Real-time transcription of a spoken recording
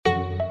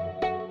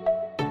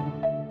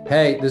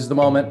Hey, this is the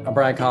moment. I'm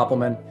Brian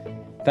Koppelman.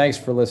 Thanks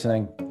for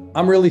listening.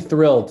 I'm really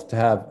thrilled to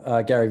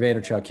have Gary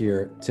Vaynerchuk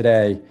here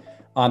today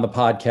on the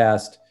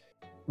podcast.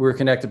 We're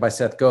connected by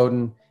Seth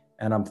Godin,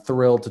 and I'm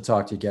thrilled to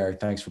talk to you, Gary.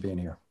 Thanks for being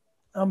here.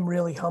 I'm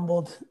really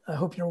humbled. I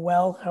hope you're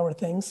well. How are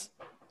things?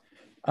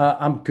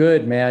 I'm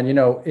good, man. You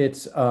know,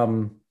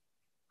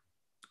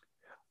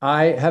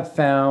 I have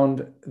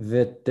found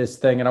that this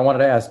thing, and I wanted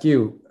to ask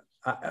you,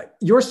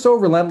 you're so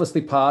relentlessly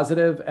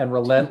positive and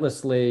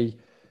relentlessly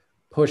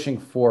pushing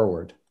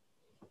forward.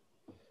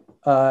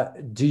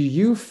 Do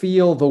you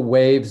feel the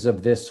waves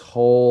of this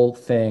whole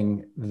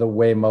thing the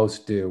way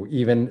most do,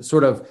 even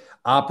sort of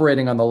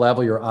operating on the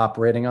level you're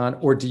operating on,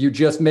 or do you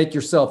just make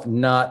yourself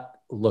not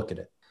look at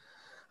it?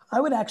 I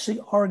would actually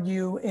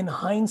argue in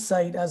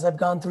hindsight, as I've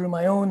gone through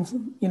my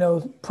own,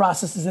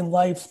 processes in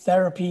life,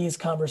 therapies,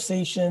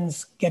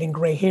 conversations, getting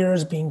gray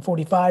hairs, being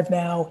 45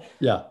 now,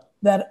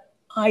 that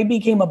I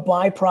became a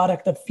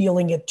byproduct of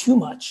feeling it too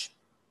much.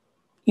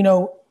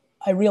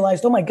 I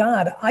realized, oh my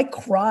God, I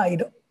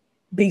cried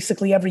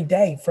basically every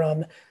day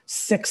from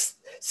six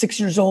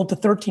years old to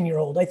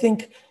 13-year-old. I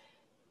think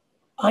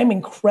I'm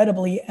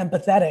incredibly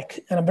empathetic,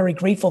 and I'm very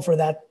grateful for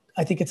that.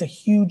 I think it's a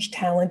huge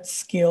talent,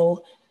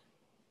 skill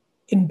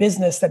in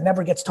business that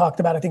never gets talked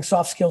about. I think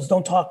soft skills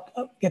don't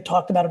get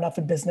talked about enough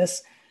in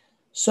business.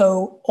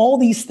 So all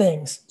these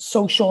things,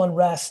 social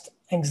unrest,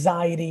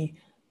 anxiety,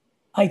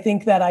 I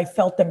think that I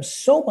felt them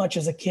so much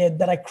as a kid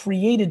that I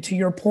created, to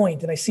your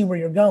point, and I see where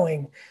you're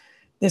going,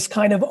 this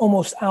kind of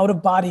almost out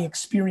of body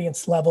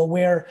experience level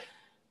where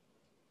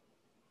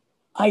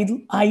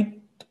I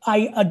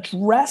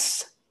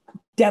address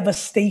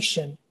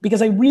devastation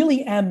because I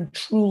really am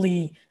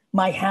truly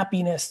my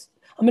happiness.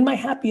 I'm in my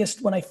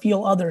happiest when I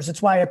feel others.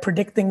 It's why I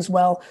predict things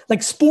well.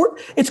 Like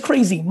sport, it's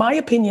crazy. My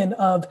opinion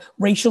of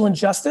racial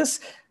injustice,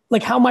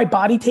 like how my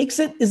body takes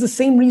it, is the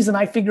same reason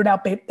I figured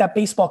out that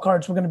baseball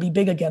cards were going to be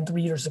big again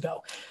 3 years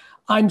ago.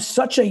 I'm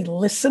such a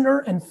listener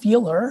and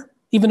feeler,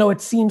 even though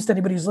it seems to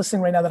anybody who's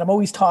listening right now that I'm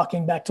always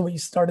talking back to what you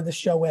started the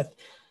show with.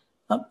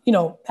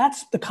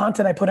 That's the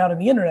content I put out on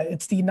the internet.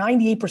 It's the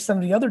 98%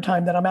 of the other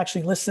time that I'm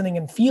actually listening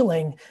and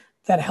feeling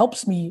that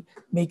helps me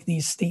make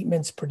these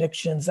statements,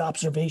 predictions,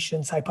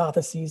 observations,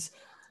 hypotheses.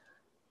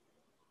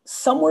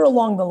 Somewhere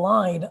along the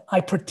line,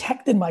 I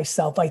protected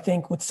myself, I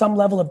think, with some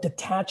level of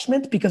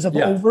detachment because of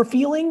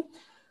overfeeling.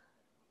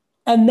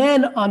 And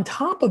then on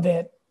top of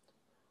it,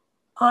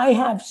 I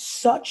have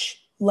such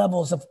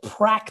levels of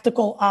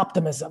practical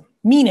optimism,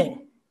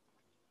 meaning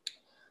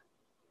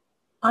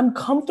I'm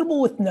comfortable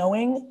with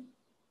knowing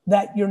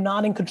that you're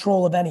not in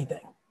control of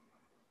anything,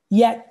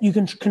 yet you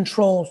can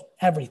control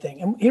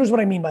everything. And here's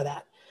what I mean by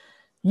that.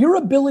 Your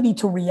ability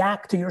to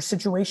react to your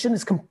situation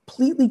is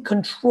completely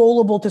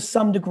controllable to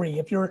some degree.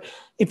 If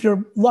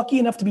you're lucky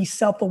enough to be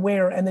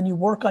self-aware and then you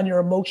work on your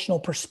emotional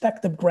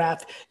perspective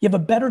graph, you have a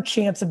better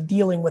chance of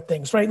dealing with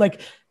things, right?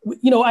 Like,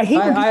 I hate.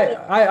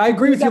 I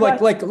agree with you.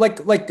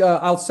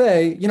 I'll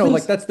say,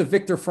 like that's the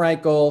Viktor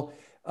Frankl,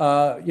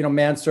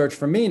 Man's Search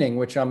for Meaning,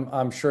 which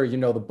I'm sure you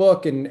know the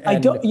book. And I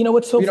don't.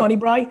 What's so funny,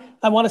 Bri?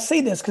 I want to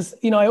say this because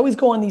I always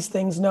go on these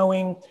things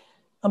knowing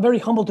I'm very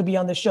humbled to be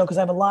on this show because I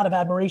have a lot of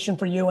admiration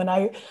for you, and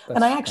I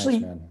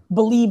actually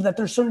believe that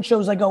there's certain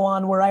shows I go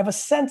on where I have a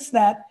sense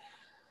that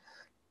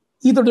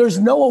either there's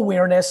no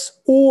awareness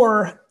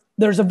or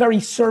there's a very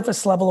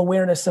surface level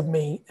awareness of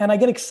me. And I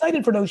get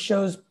excited for those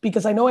shows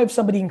because I know I have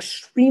somebody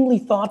extremely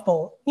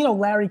thoughtful,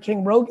 Larry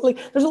King, Rogue. Like,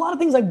 there's a lot of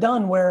things I've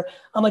done where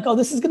I'm like, oh,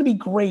 this is going to be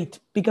great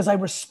because I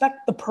respect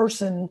the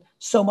person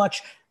so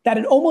much that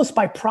it almost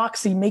by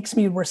proxy makes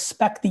me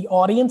respect the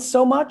audience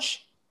so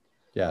much.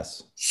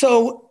 Yes.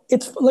 So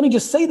let me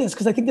just say this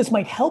because I think this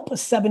might help a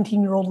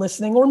 17-year-old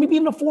listening or maybe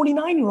even a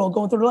 49-year-old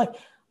going through their life.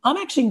 I'm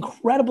actually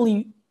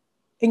incredibly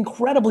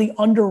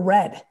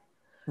underread.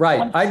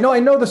 Right. I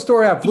know the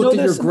story. I've looked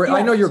at your grades.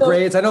 I know your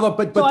grades. I know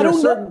that, but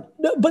there's certain.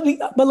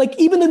 But like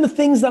even in the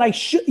things that I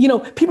should,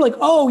 people are like,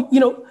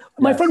 oh,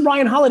 my friend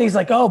Ryan Holiday's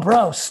like, oh,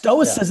 bro,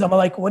 stoicism. Yeah. I'm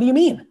like, what do you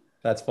mean?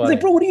 That's funny. He's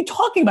like, bro, what are you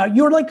talking about?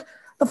 You're like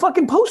the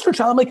fucking poster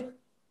child. I'm like,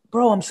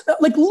 bro, I'm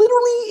like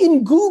literally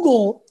in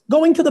Google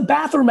going to the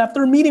bathroom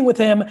after a meeting with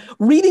him,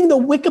 reading the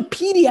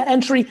Wikipedia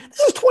entry. This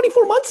is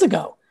 24 months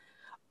ago.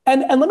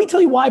 And let me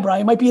tell you why,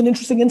 Brian. It might be an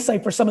interesting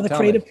insight for some of the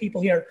creative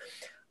people here.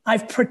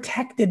 I've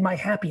protected my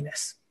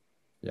happiness.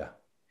 Yeah.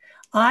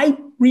 I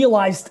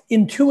realized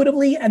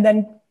intuitively, and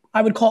then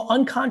I would call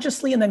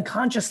unconsciously and then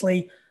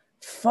consciously,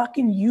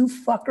 fucking you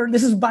fucker.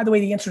 This is, by the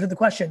way, the answer to the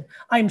question.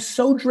 I am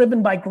so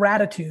driven by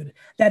gratitude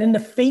that in the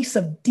face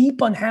of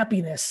deep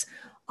unhappiness,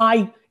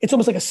 it's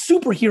almost like a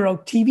superhero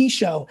TV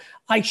show.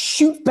 I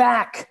shoot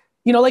back,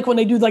 like when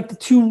they do like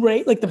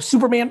the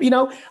Superman,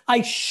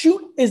 I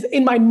shoot is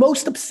in my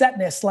most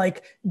upsetness,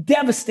 like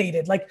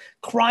devastated, like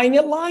crying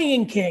at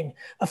Lion King,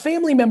 a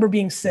family member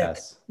being sick,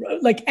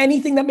 like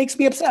anything that makes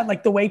me upset,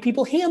 like the way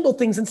people handle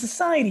things in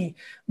society,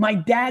 my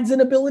dad's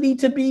inability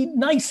to be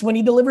nice when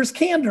he delivers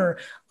candor.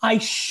 I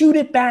shoot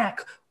it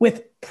back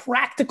with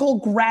practical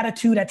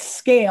gratitude at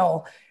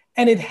scale.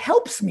 And it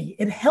helps me.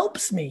 It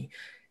helps me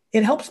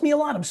a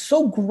lot. I'm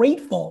so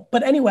grateful.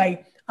 But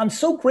anyway, I'm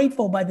so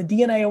grateful by the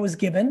DNA I was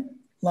given,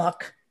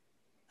 luck.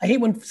 I hate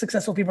when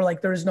successful people are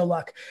like, there is no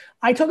luck.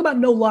 I talk about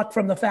no luck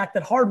from the fact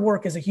that hard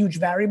work is a huge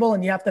variable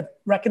and you have to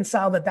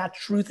reconcile that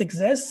truth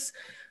exists.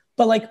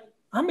 But like,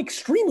 I'm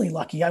extremely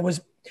lucky. I was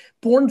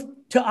born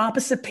to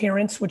opposite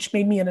parents, which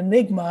made me an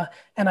enigma.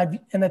 And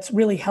that's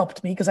really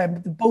helped me because I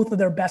have both of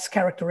their best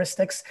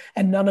characteristics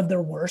and none of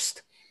their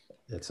worst.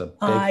 It's a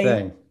big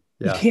thing.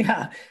 Yeah.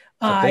 Yeah.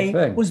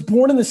 I was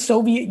born in the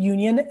Soviet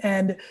Union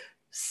and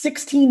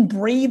 16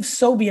 brave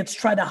Soviets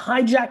tried to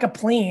hijack a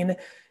plane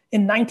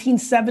in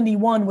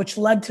 1971, which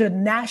led to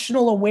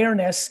national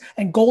awareness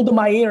and Golda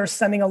Meir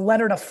sending a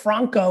letter to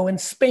Franco in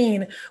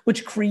Spain,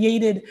 which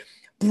created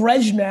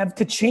Brezhnev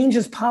to change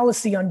his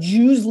policy on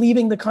Jews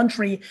leaving the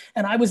country.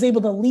 And I was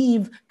able to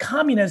leave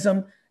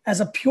communism as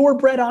a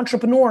purebred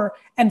entrepreneur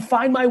and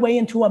find my way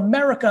into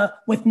America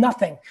with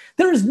nothing.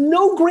 There is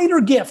no greater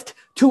gift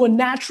to a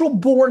natural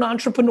born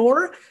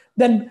entrepreneur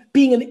than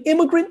being an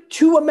immigrant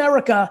to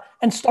America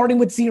and starting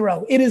with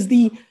zero. It is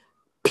the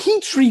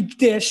petri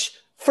dish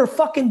for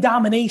fucking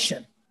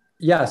domination.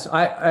 Yes,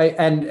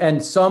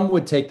 and some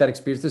would take that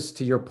experience, this is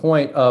to your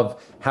point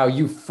of how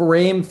you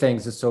frame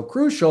things is so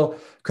crucial,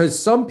 because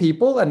some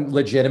people and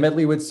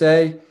legitimately would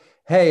say,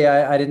 hey,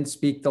 I didn't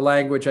speak the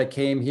language, I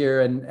came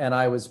here and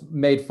I was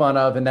made fun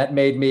of, and that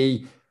made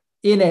me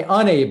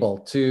unable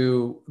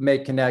to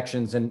make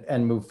connections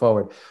and move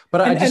forward.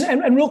 But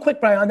and real quick,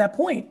 Brian, on that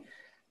point,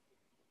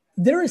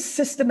 there is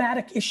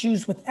systematic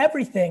issues with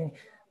everything.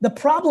 The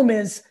problem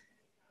is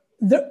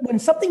when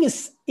something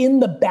is in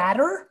the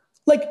batter,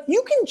 like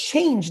you can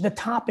change the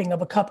topping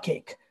of a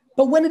cupcake,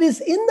 but when it is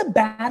in the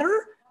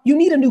batter, you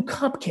need a new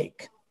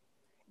cupcake.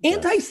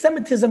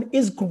 Anti-Semitism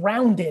is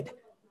grounded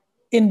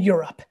in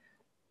Europe.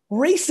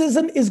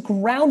 Racism is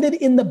grounded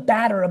in the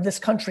batter of this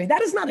country.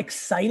 That is not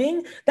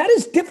exciting. That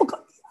is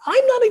difficult.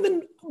 I'm not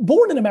even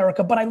born in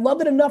America, but I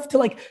love it enough to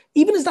like,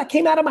 even as that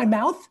came out of my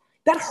mouth,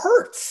 that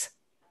hurts.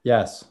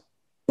 Yes.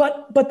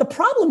 But the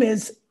problem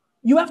is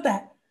you have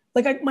to,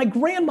 my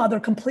grandmother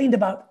complained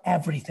about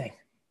everything.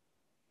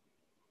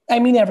 I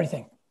mean,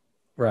 everything.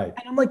 Right.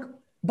 And I'm like,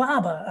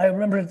 Baba, I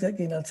remember,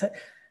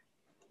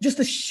 just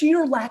the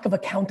sheer lack of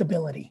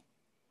accountability.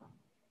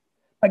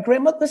 My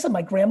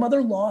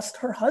grandmother lost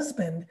her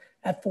husband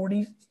at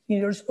 40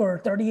 years or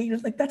 38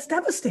 years. Like, that's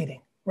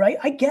devastating, right?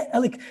 I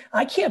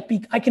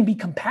can be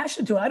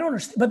compassionate to it. I don't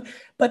understand.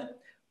 But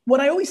what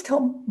I always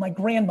tell my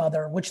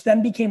grandmother, which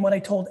then became what I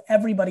told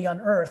everybody on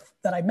earth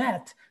that I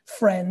met,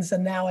 friends,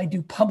 and now I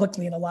do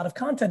publicly in a lot of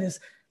content is,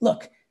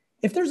 look,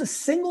 if there's a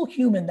single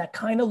human that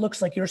kind of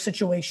looks like your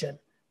situation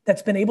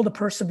that's been able to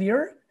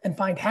persevere and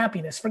find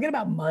happiness, forget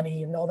about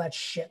money and all that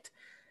shit,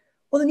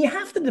 well, then you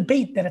have to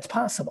debate that it's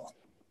possible.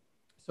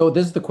 So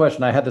this is the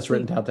question. I had this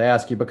written down to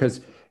ask you because,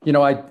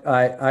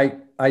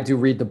 I do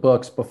read the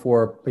books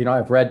before,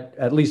 I've read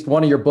at least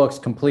one of your books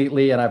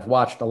completely, and I've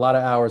watched a lot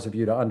of hours of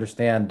you to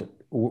understand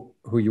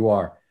who you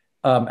are.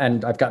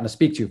 And I've gotten to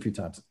speak to you a few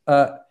times.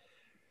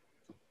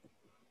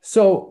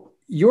 So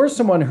you're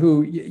someone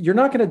who you're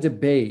not going to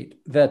debate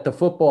that the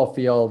football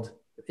field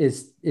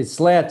is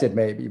slanted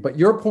maybe, but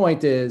your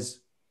point is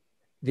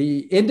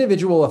the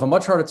individual will have a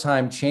much harder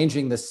time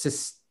changing the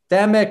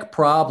systemic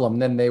problem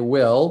than they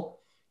will,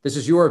 this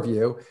is your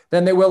view,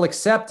 than they will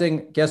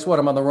accepting, guess what,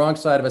 I'm on the wrong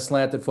side of a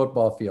slanted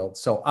football field.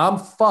 So I'm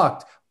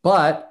fucked,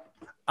 but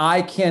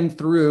I can,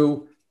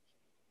 through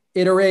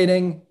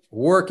iterating,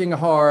 working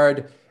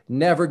hard,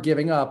 never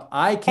giving up,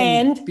 I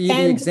can be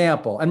the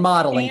example and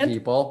modeling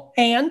people.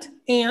 And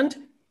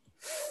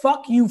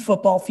fuck you,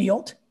 football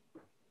field.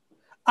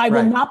 I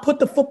will not put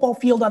the football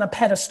field on a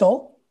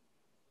pedestal,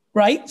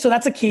 right? So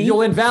that's a key.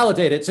 You'll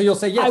invalidate it. So you'll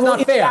say, yeah, it's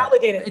not fair.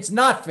 Invalidate it. It's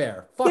not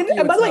fair. Fuck you,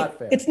 and by the way, not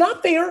fair. It's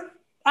not fair.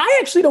 I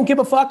actually don't give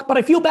a fuck, but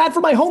I feel bad for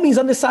my homies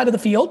on this side of the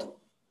field.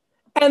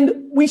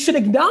 And we should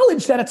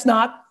acknowledge that it's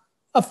not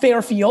a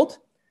fair field,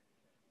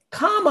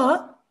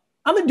 comma,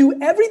 I'm going to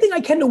do everything I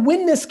can to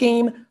win this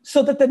game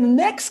so that the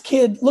next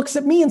kid looks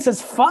at me and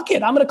says, fuck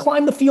it, I'm going to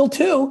climb the field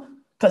too,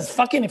 because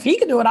fucking if he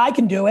can do it, I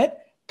can do it,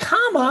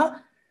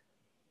 comma,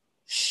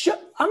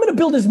 I'm going to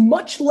build as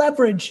much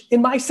leverage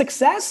in my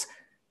success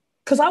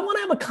because I want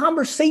to have a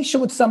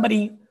conversation with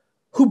somebody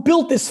who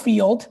built this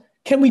field.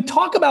 Can we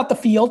talk about the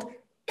field,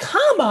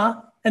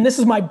 comma, and this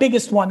is my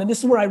biggest one, and this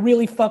is where I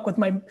really fuck with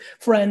my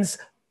friends,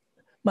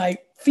 my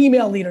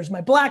female leaders,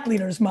 my black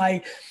leaders,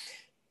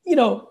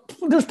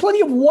 there's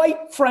plenty of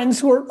white friends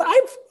who are,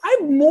 I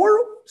have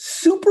more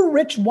super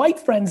rich white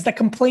friends that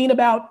complain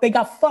about they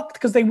got fucked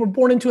because they were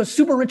born into a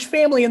super rich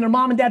family and their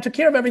mom and dad took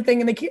care of everything.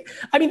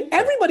 And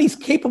everybody's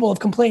capable of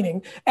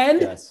complaining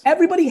and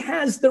everybody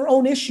has their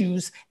own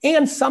issues.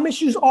 And some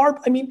issues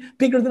are,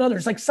 bigger than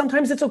others. Like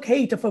sometimes it's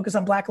okay to focus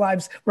on Black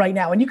lives right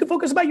now. And you can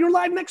focus about your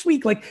life next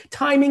week, like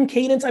timing,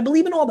 cadence. I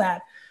believe in all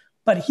that.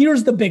 But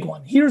here's the big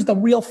one. Here's the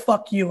real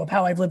fuck you of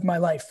how I've lived my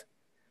life.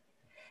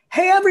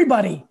 Hey,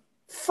 everybody.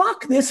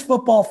 Fuck this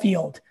football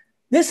field.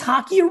 This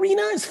hockey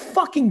arena is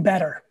fucking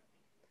better.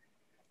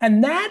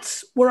 And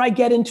that's where I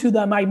get into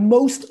my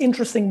most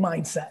interesting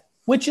mindset,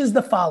 which is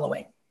the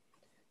following.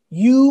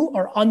 you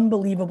are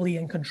unbelievably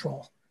in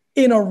control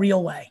in a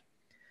real way.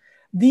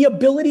 The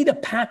ability to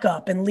pack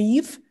up and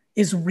leave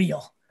is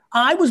real.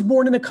 I was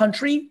born in a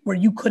country where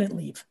you couldn't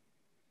leave.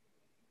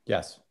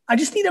 Yes. I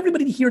just need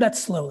everybody to hear that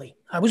slowly.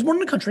 I was born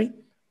in a country.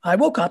 I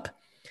woke up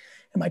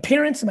and my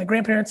parents and my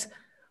grandparents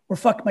were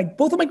fucked.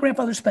 Both of my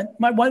grandfathers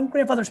my one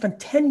grandfather spent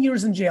 10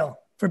 years in jail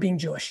for being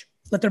Jewish.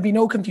 Let there be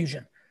no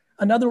confusion.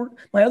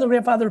 My other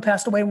grandfather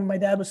passed away when my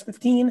dad was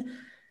 15,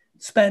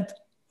 spent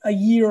a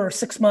year or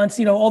 6 months.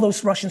 All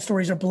those Russian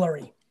stories are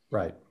blurry.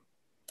 Right.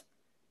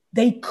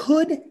 They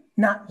could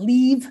not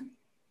leave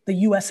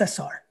the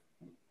USSR.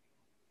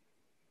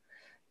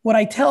 What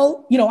I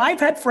tell, I've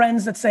had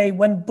friends that say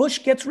if Bush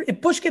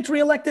gets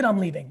reelected, I'm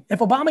leaving. If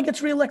Obama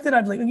gets reelected,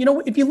 I'm leaving.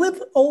 If you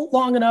live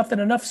long enough in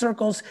enough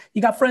circles,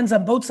 you got friends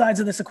on both sides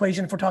of this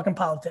equation if we're talking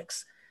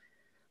politics.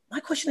 My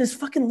question is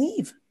fucking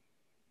leave.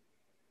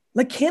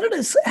 Like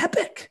Canada's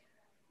epic.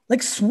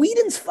 Like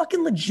Sweden's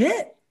fucking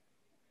legit.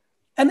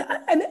 And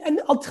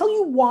I'll tell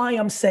you why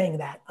I'm saying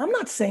that. I'm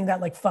not saying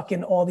that like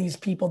fucking all these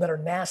people that are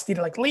nasty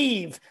to like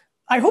leave.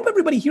 I hope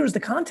everybody hears the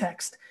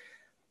context.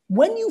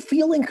 When you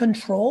feel in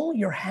control,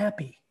 you're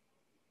happy.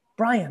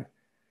 Brian,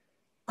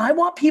 I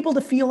want people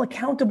to feel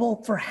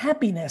accountable for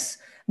happiness,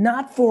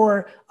 not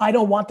for, I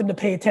don't want them to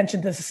pay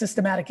attention to this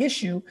systematic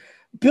issue.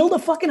 Build a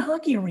fucking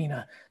hockey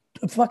arena,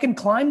 fucking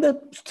climb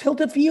the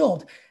tilted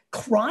field.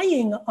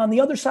 Crying on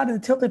the other side of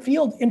the tilted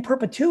field in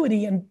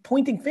perpetuity and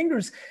pointing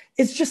fingers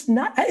is just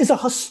is a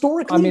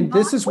historically.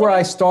 This is where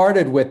I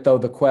started with, though,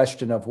 the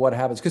question of what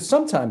happens. Because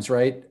sometimes,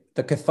 right,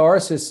 the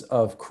catharsis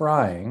of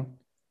crying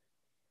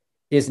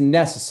is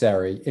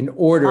necessary in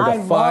order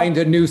to find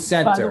a new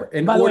center,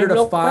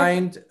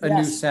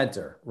 new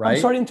center, right?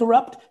 I'm sorry to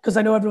interrupt because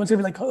I know everyone's gonna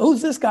be like,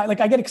 who's this guy? Like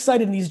I get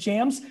excited in these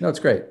jams. No, it's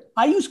great.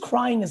 I use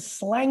crying as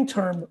slang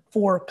term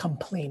for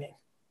complaining.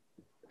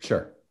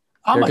 Sure.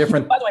 By the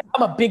way,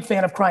 I'm a big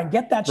fan of crying.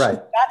 Get that shit.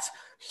 Right. That's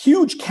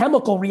huge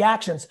chemical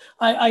reactions.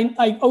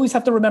 I always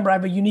have to remember I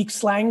have a unique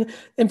slang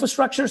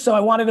infrastructure, so I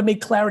wanted to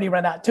make clarity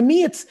around that. To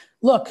me, it's,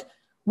 look,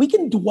 we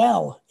can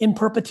dwell in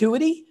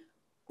perpetuity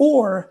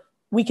or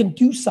we can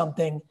do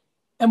something,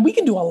 and we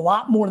can do a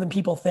lot more than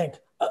people think.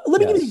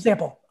 Let me give you an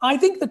example. I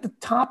think that the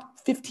top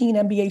 15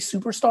 NBA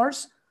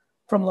superstars,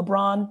 from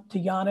LeBron to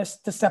Giannis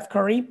to Steph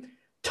Curry,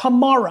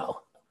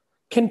 tomorrow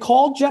can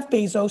call Jeff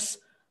Bezos,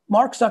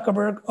 Mark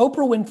Zuckerberg,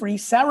 Oprah Winfrey,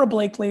 Sarah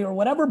Blakely, or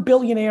whatever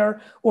billionaire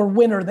or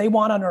winner they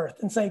want on earth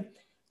and say,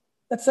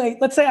 let's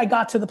say I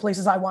got to the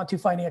places I want to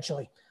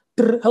financially.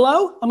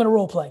 Hello? I'm going to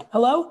role play.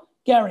 Hello?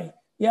 Gary.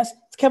 Yes?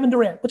 It's Kevin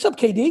Durant. What's up,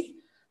 KD?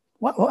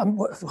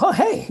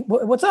 Hey,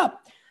 what's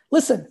up?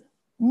 Listen,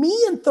 me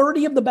and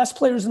 30 of the best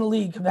players in the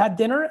league have had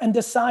dinner and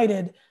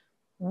decided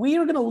we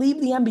are going to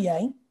leave the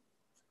NBA.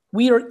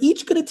 We are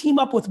each going to team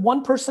up with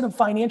one person of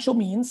financial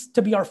means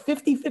to be our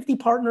 50-50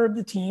 partner of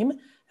the team,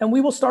 and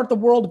we will start the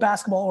World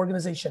Basketball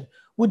Organization.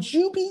 Would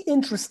you be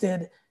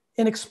interested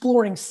in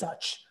exploring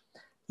such?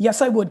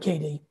 Yes, I would,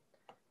 KD.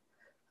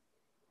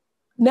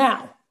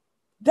 Now,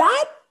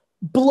 that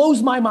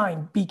blows my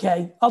mind,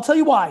 BK. I'll tell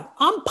you why.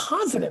 I'm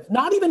positive,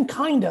 not even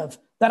kind of,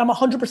 that I'm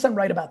 100%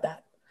 right about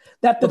that.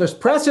 There's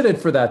precedent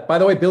for that. By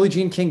the way, Billie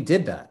Jean King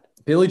did that.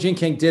 Billie Jean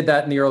King did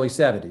that in the early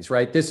 70s,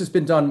 right? This has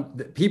been done.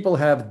 People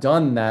have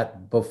done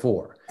that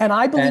before. And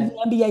I believe the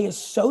NBA is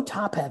so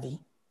top heavy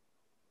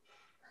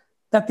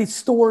that the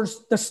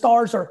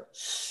stars are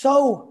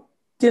so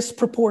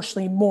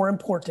disproportionately more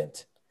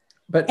important.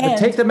 But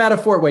take the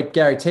metaphor. Wait,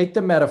 Gary, take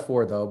the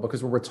metaphor though,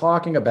 because what we're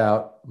talking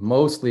about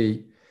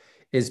mostly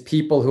is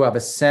people who have a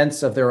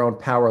sense of their own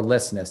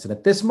powerlessness. And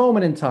at this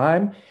moment in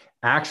time,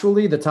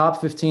 actually the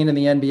top 15 in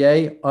the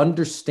NBA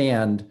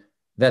understand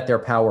that they're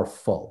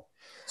powerful.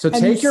 So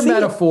take your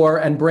metaphor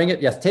and bring it.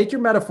 Yes, take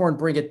your metaphor and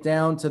bring it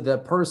down to the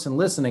person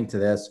listening to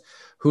this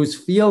who's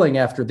feeling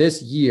after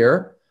this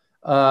year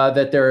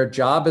that their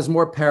job is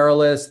more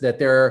perilous, that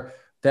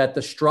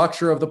the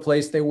structure of the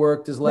place they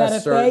worked is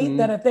less certain.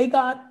 That if they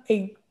got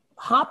a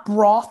hot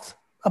broth,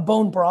 a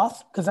bone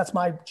broth, because that's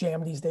my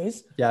jam these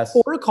days, yes,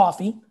 or a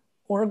coffee,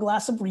 or a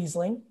glass of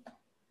Riesling,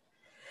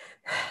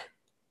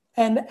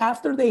 and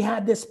after they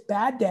had this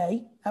bad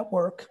day at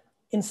work,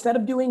 instead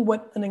of doing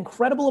what an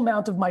incredible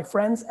amount of my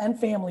friends and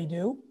family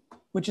do,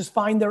 which is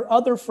find their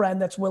other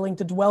friend that's willing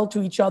to dwell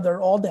to each other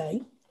all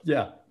day.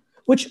 Yeah.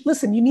 Which,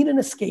 listen, you need an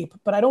escape,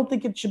 but I don't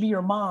think it should be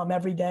your mom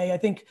every day. I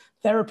think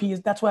therapy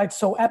that's why it's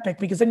so epic,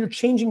 because then you're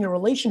changing your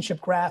relationship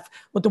graph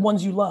with the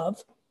ones you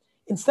love.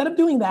 Instead of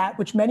doing that,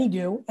 which many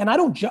do, and I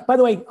don't, by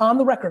the way, on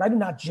the record, I do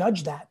not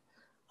judge that.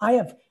 I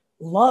have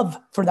love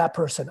for that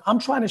person. I'm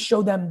trying to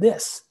show them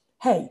this.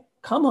 Hey,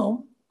 come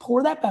home,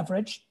 pour that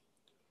beverage,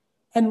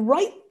 and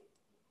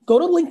go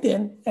to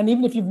LinkedIn, and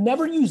even if you've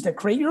never used it,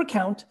 create your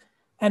account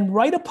and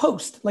write a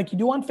post like you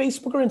do on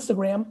Facebook or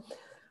Instagram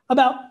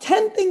about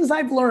 10 things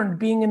I've learned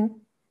being in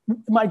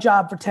my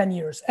job for 10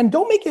 years. And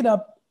don't make it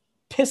a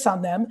piss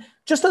on them,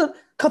 just a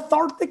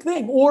cathartic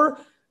thing. Or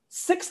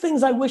 6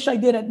 things I wish I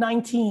did at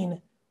 19.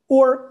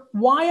 Or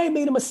why I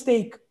made a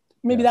mistake.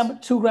 Maybe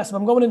that's too aggressive.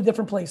 I'm going in a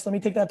different place. Let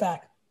me take that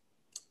back.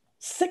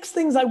 6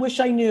 things I wish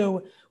I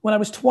knew when I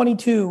was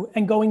 22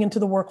 and going into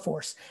the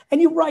workforce.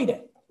 And you write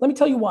it. Let me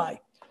tell you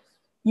why.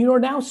 You are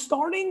now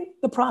starting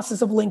the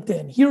process of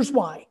LinkedIn. Here's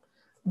why.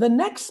 The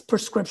next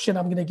prescription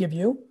I'm going to give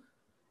you,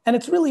 and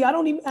it's really, I'm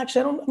going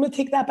to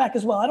take that back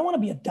as well. I don't want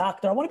to be a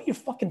doctor. I want to be your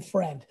fucking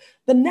friend.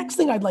 The next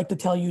thing I'd like to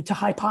tell you to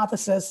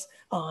hypothesis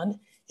on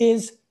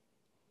is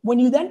when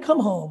you then come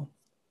home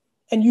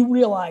and you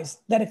realize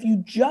that if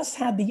you just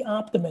had the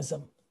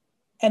optimism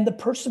and the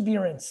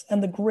perseverance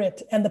and the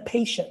grit and the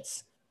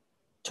patience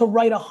to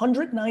write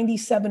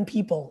 197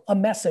 people a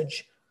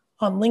message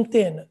on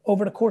LinkedIn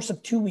over the course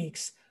of 2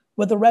 weeks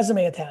with a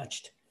resume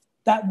attached,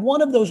 that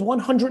one of those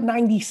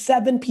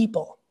 197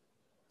 people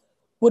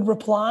would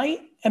reply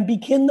and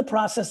begin the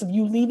process of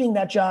you leaving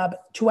that job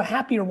to a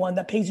happier one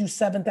that pays you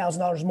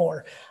 $7,000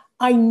 more.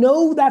 I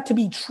know that to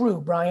be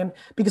true, Brian,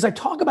 because I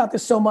talk about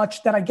this so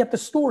much that I get the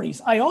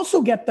stories. I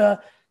also get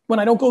when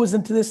I don't go as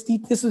into this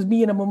is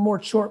me in a more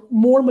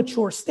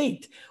mature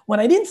state. When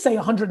I didn't say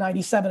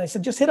 197, I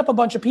said, just hit up a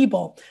bunch of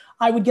people.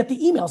 I would get the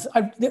emails.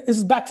 This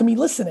is back to me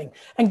listening.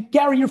 And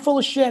Gary, you're full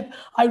of shit.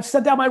 I would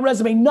send down my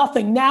resume,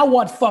 nothing. Now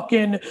what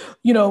fucking,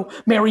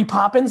 Mary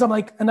Poppins? I'm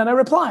like, and then I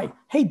reply,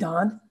 hey,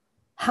 Don,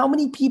 how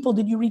many people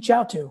did you reach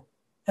out to?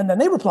 And then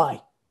they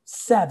reply,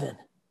 7.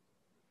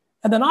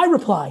 And then I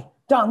reply,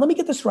 Don, let me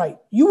get this right.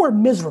 You are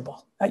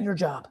miserable at your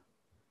job.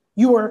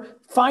 You are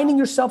finding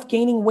yourself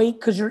gaining weight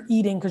because you're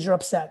eating, because you're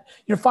upset.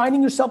 You're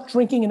finding yourself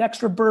drinking an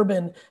extra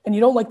bourbon and you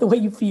don't like the way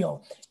you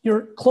feel.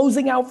 You're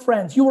closing out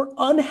friends. You are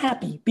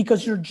unhappy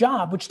because your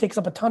job, which takes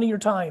up a ton of your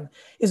time,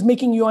 is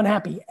making you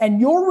unhappy.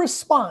 And your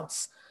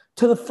response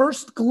to the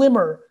first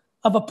glimmer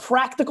of a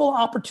practical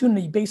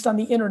opportunity based on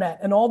the internet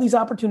and all these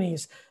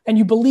opportunities, and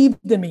you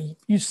believed in me,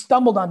 you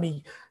stumbled on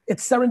me,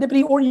 it's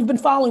serendipity, or you've been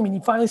following me and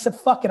you finally said,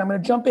 fuck it, I'm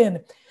going to jump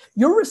in.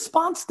 Your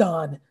response,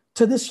 Don,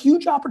 to this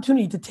huge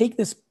opportunity to take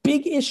this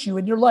big issue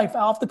in your life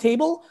off the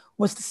table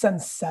was to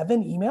send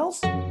 7 emails.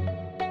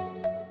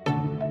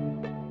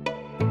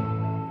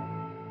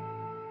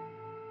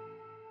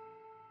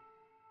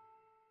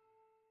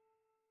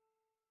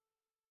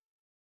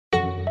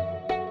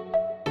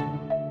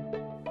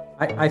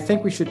 I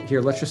think we should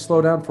let's just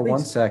slow down for Please. 1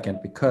 second,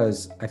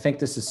 because I think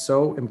this is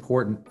so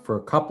important for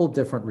a couple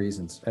different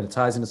reasons. And it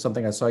ties into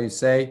something I saw you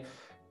say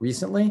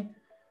recently.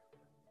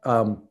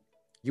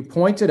 You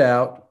pointed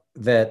out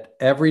that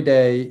every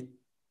day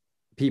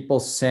people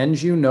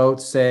send you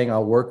notes saying,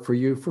 I'll work for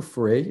you for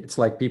free. It's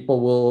like people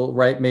will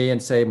write me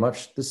and say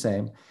much the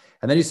same.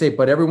 And then you say,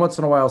 but every once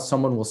in a while,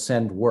 someone will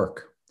send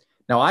work.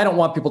 Now, I don't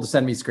want people to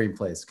send me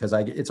screenplays because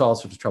it's all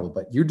sorts of trouble,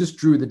 but you just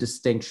drew the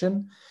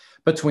distinction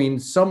between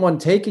someone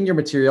taking your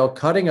material,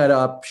 cutting it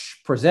up,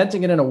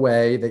 presenting it in a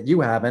way that you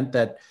haven't,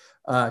 that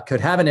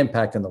could have an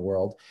impact in the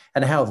world,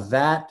 and how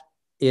that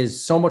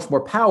is so much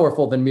more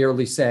powerful than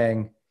merely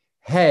saying,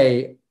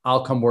 hey,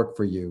 I'll come work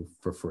for you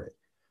for free.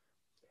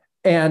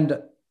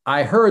 And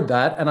I heard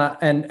that,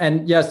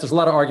 and yes, there's a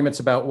lot of arguments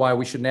about why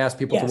we shouldn't ask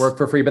people to work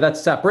for free, but that's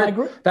separate. I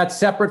agree. That's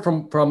separate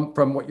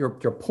from what your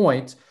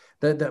point.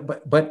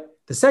 But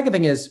the second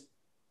thing is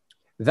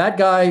that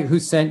guy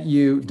who sent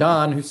you,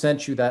 Don, who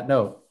sent you that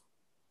note,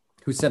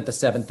 who sent the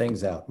 7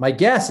 things out. My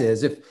guess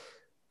is, if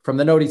from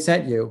the note he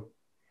sent you,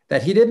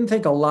 that he didn't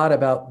think a lot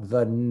about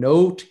the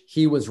note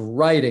he was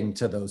writing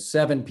to those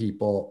 7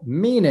 people,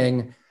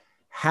 meaning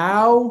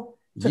how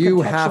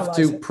you have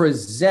to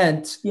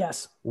present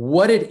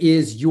what it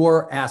is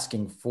you're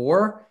asking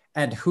for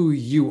and who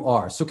you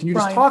are. So can you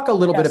just talk a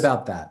little bit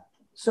about that?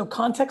 So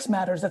context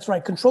matters. That's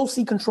right.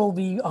 Control-C,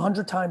 Control-V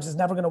 100 times is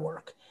never going to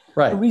work.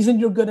 Right. The reason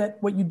you're good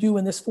at what you do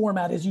in this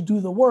format is you do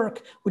the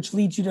work, which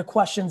leads you to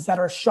questions that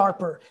are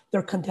sharper.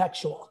 They're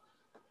contextual.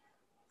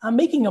 I'm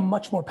making a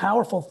much more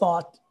powerful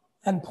thought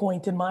and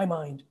point in my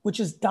mind,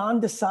 which is Don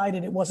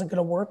decided it wasn't going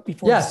to work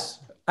before. Yes,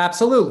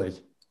 absolutely.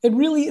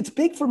 It's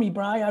big for me,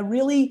 Brian. I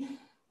really,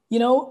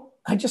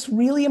 I just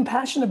really am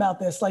passionate about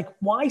this. Like,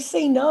 why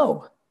say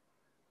no?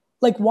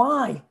 Like,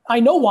 why?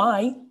 I know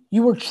why.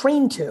 You were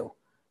trained to.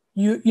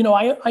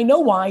 I know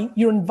why.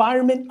 Your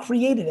environment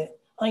created it.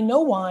 I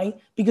know why,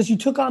 because you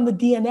took on the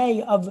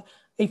DNA of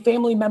a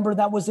family member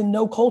that was in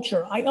no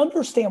culture. I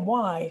understand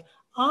why.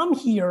 I'm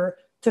here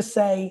to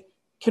say,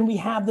 can we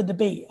have the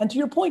debate? And to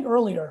your point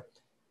earlier,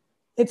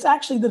 it's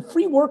actually the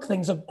free work thing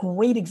is a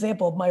great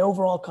example of my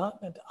overall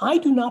comment. I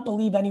do not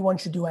believe anyone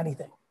should do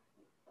anything.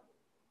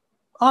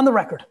 On the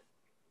record.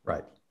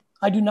 Right.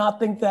 I do not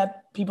think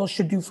that people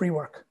should do free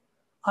work.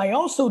 I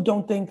also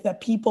don't think that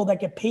people that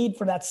get paid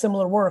for that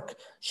similar work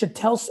should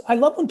I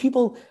love when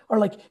people are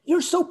like, you're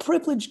so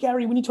privileged,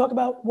 Gary, when you talk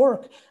about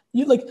work.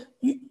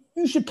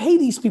 You should pay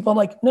these people. I'm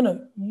like,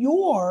 no,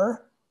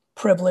 you're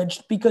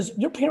privileged because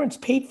your parents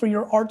paid for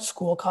your art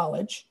school,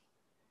 college.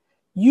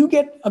 You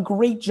get a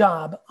great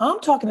job.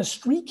 I'm talking to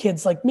street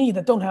kids like me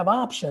that don't have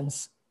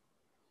options.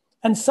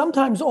 And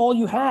sometimes all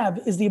you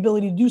have is the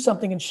ability to do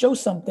something and show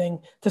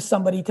something to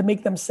somebody to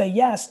make them say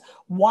yes.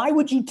 Why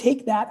would you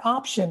take that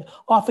option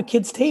off a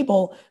kid's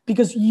table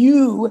because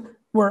you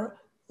were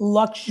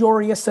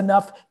luxurious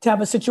enough to have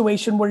a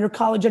situation where your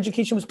college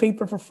education was paid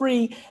for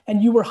free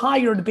and you were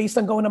hired based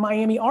on going to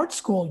Miami Art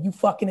School, you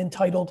fucking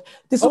entitled.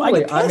 This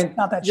Totally. is why I get pissed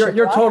about that shit.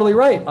 You're totally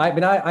right.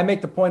 I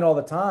make the point all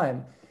the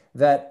time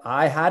that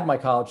I had my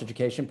college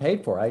education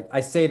paid for.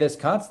 I say this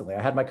constantly.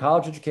 I had my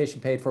college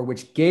education paid for,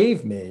 which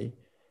gave me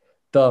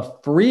the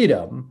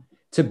freedom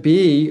to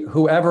be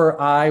whoever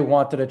I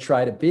wanted to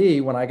try to be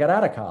when I got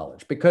out of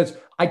college, because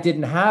I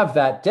didn't have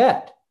that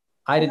debt.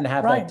 I didn't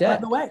have that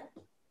debt.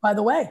 By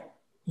the way,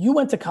 you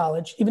went to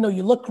college, even though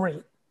you look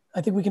great.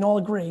 I think we can all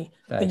agree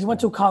that you went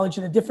to college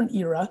in a different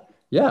era.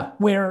 Yeah.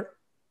 Where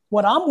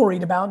what I'm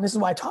worried about, and this is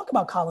why I talk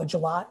about college a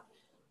lot,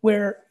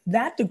 where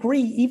that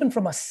degree, even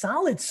from a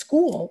solid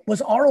school,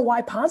 was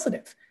ROI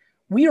positive.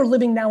 We are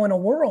living now in a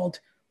world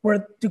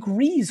where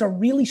degrees are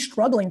really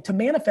struggling to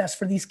manifest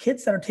for these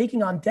kids that are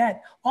taking on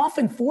debt,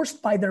 often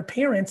forced by their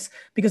parents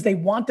because they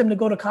want them to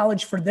go to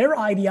college for their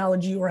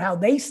ideology or how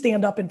they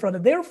stand up in front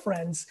of their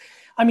friends.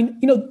 I mean,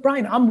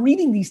 Brian, I'm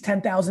reading these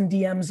 10,000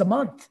 DMs a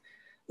month.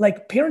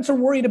 Like, parents are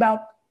worried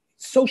about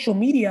social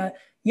media,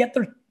 yet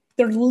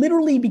they're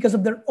literally, because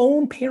of their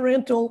own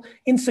parental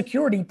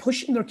insecurity,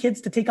 pushing their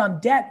kids to take on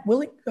debt.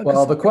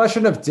 Well, the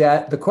question of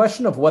debt, the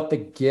question of what the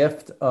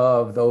gift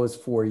of those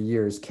 4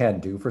 years can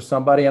do for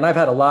somebody. And I've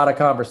had a lot of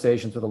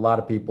conversations with a lot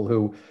of people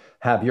who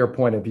have your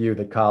point of view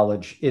that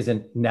college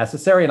isn't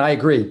necessary. And I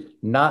agree,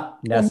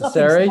 not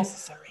necessary.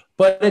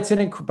 But it's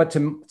but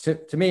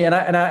to me, and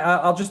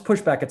I'll just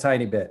push back a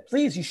tiny bit.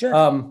 Please, you should.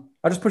 I'll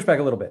just push back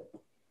a little bit.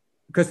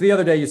 Because the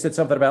other day you said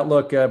something about,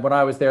 look, when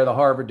I was there, the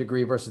Harvard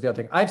degree versus the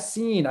other thing. I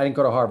didn't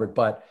go to Harvard,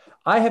 but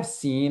I have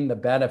seen the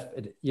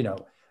benefit.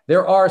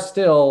 There are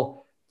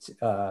still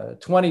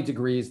 20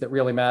 degrees that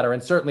really matter.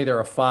 And certainly there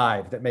are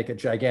 5 that make a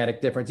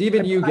gigantic difference.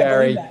 Even you,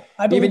 Gary,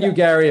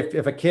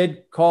 if a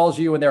kid calls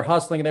you and they're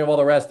hustling and they have all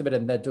the rest of it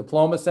and the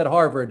diploma said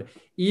Harvard,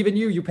 even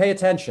you pay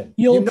attention.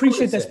 You'll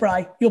appreciate this,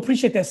 Bri. You'll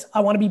appreciate this.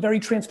 I want to be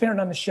very transparent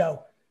on the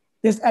show.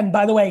 And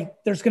by the way,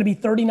 there's going to be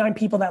 39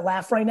 people that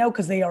laugh right now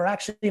because they are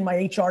actually in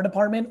my HR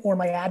department or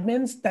my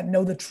admins that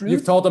know the truth.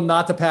 You've told them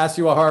not to pass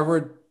you a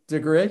Harvard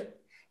degree?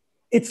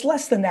 It's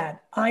less than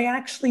that.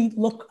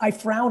 I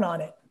frown on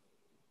it.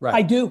 Right.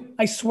 I do.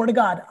 I swear to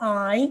God.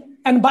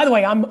 And by the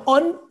way, I'm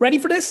ready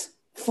for this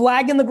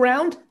flag in the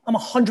ground. I'm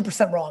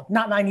 100% wrong,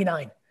 not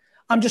 99.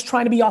 I'm just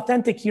trying to be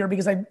authentic here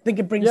because I think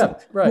it brings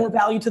more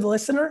value to the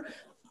listener.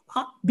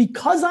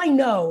 Because I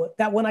know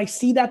that when I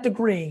see that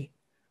degree,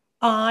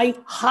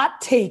 hot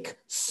take,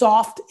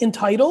 soft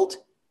entitled.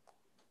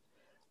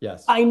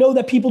 Yes. I know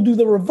that people do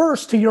the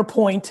reverse to your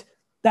point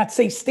that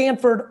say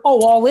Stanford,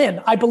 all in.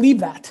 I believe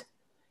that.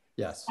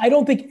 Yes. I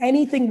don't think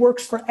anything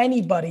works for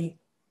anybody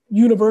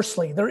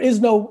universally. There is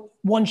no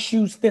one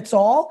shoe fits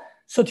all.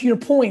 So to your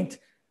point,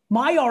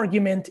 my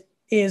argument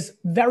is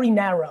very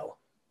narrow,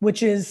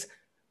 which is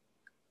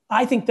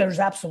I think there's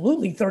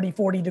absolutely 30,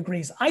 40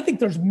 degrees. I think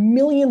there's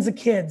millions of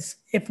kids,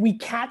 if we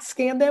CAT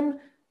scan them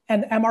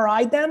and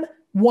MRI them,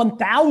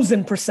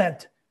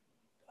 1,000%,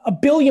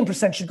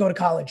 1,000,000,000% should go to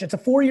college. It's a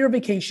 4-year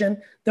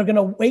vacation. They're going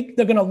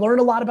to learn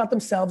a lot about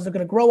themselves. They're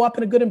going to grow up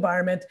in a good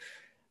environment.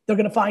 They're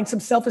going to find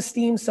some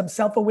self-esteem, some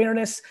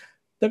self-awareness.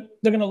 They're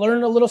going to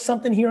learn a little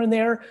something here and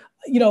there.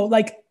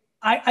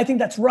 I think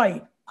that's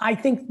right. I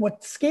think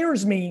what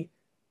scares me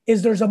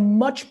is there's a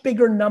much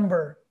bigger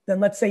number than,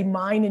 let's say,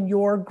 mine and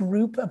your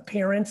group of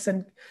parents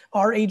and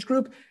our age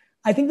group.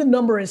 I think the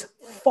number is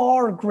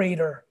far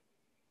greater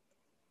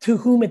to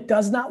whom it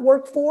does not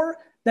work for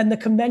than the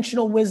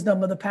conventional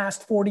wisdom of the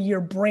past 40-year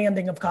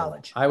branding of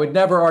college. I would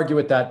never argue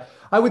with that.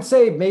 I would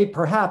say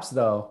perhaps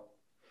though,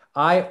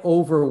 I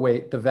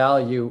overweight the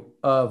value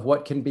of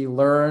what can be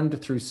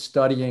learned through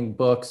studying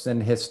books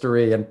and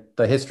history and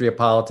the history of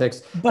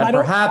politics. But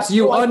perhaps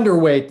you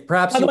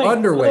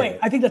underweight.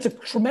 I think that's a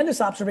tremendous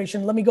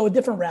observation. Let me go a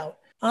different route.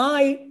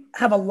 I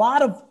have a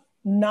lot of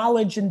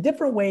knowledge in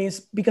different ways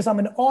because I'm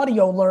an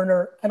audio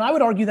learner. And I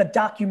would argue that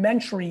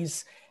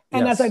documentaries,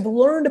 and as I've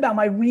learned about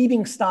my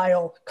reading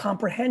style,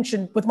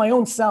 comprehension with my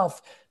own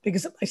self,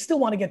 because I still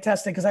want to get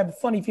tested because I have a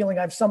funny feeling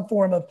I have some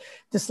form of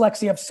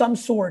dyslexia of some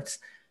sorts.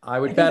 I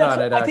would bet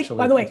on it, actually.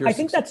 By the way, I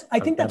think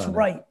that's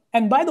right.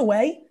 And by the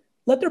way,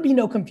 let there be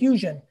no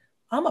confusion.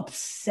 I'm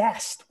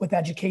obsessed with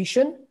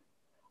education.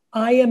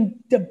 I am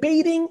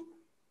debating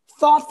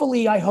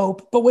thoughtfully, I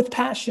hope, but with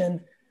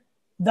passion,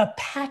 the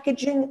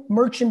packaging,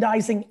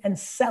 merchandising, and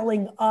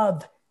selling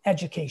of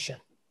education.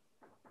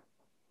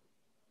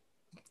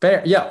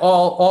 Fair. Yeah,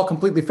 all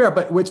completely fair.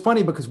 But it's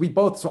funny because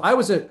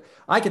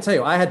I can tell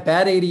you, I had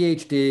bad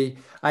ADHD.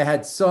 I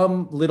had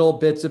some little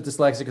bits of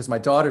dyslexia because my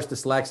daughter's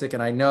dyslexic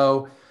and I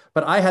know,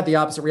 but I had the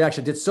opposite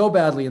reaction. Did so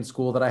badly in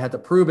school that I had to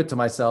prove it to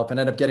myself and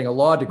ended up getting a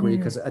law degree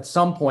because at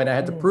some point I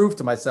had to prove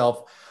to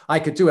myself I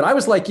could do it. I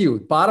was like you,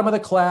 bottom of the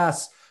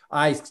class.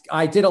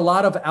 I did a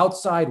lot of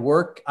outside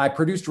work. I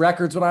produced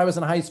records when I was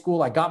in high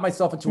school. I got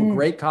myself into a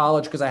great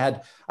college because I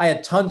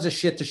had tons of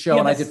shit to show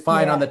and I did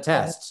fine on the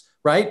tests.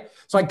 Right.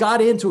 So I got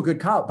into a good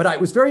college, but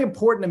it was very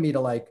important to me to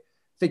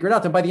figure it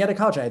out. Then by the end of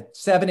college, I had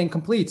 7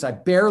 incompletes. I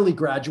barely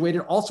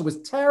graduated. Also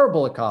was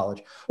terrible at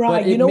college,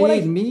 Right. but it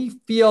made me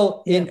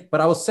feel but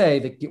I will say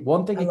that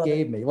one thing it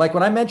gave me, like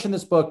when I mentioned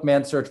this book,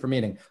 Man's Search for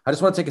Meaning, I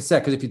just want to take a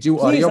sec, because if you do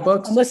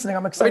audiobooks, I'm listening.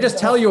 I'm excited. Let me just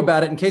tell you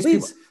about it in case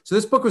people. So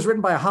this book was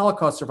written by a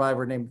Holocaust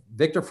survivor named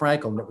Viktor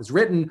Frankl, and it was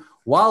written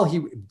while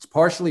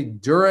partially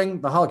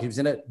during the Holocaust. He was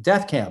in a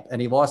death camp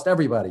and he lost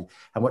everybody.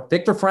 And what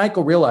Viktor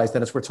Frankl realized,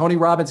 and it's where Tony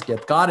Robbins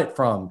got it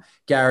from,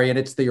 Gary, and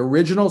it's the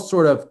original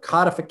sort of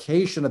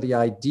codification of the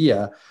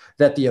idea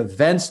that the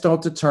events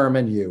don't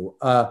determine you,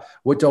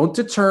 don't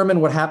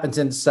determine what happens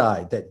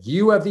inside, that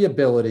you have the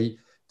ability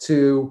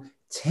to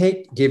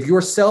give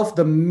yourself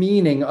the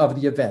meaning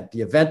of the event.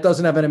 The event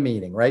doesn't have a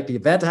meaning, right? The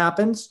event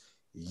happens,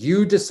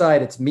 you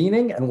decide its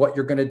meaning and what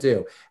you're going to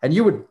do. And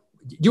you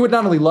would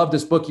not only love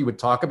this book, you would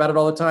talk about it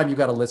all the time. You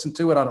got to listen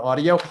to it on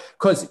audio,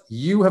 because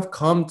you have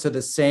come to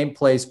the same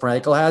place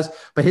Frankl has,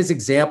 but his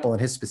example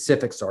and his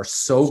specifics are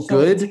so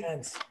good.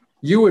 Intense.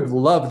 You would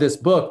love this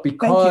book,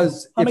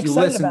 because if you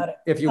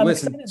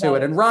listen to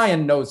it, and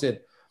Ryan knows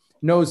it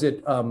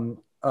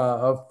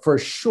for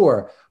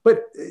sure.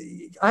 But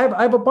I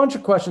have a bunch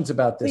of questions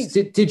about this.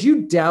 Did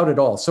you doubt at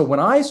all? So when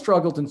I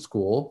struggled in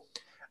school,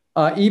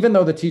 even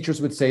though the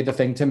teachers would say the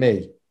thing to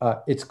me,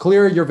 it's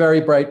clear you're a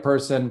very bright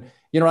person.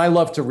 You know, I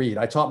love to read.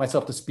 I taught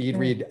myself to speed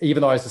read,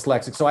 even though I was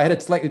dyslexic. So I had a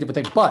slightly different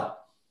thing. But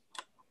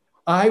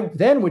I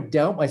then would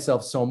doubt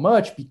myself so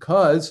much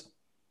because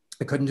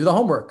I couldn't do the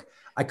homework.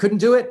 I couldn't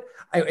do it.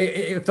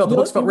 The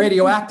books felt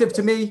radioactive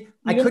to me.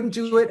 I couldn't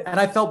do it, and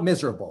I felt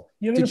miserable.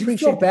 Did you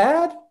feel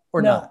bad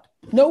or not?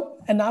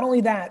 Nope. And not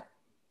only that,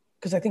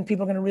 because I think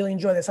people are going to really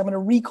enjoy this, I'm going to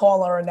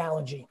recall our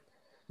analogy.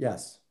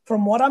 Yes.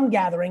 From what I'm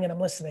gathering and I'm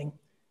listening,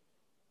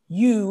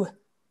 you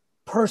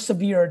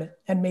persevered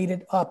and made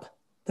it up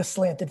the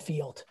slanted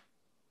field.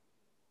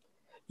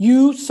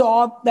 You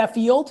saw that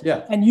field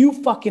and you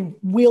fucking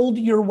willed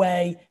your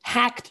way,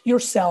 hacked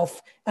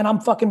yourself, and I'm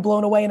fucking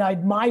blown away and I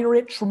admire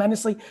it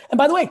tremendously. And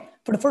by the way,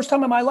 for the first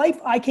time in my life,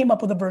 I came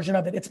up with a version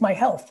of it. It's my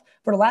health.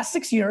 For the last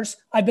 6 years,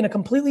 I've been a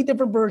completely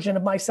different version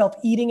of myself,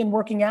 eating and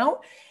working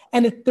out.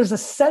 And there's a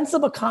sense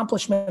of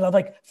accomplishment of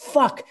like,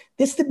 fuck,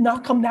 this did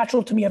not come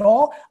natural to me at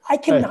all. I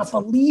cannot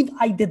believe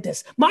I did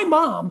this. My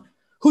mom,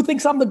 who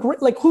thinks I'm the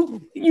great, like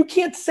who you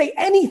can't say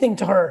anything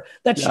to her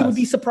that she would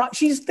be surprised.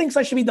 She thinks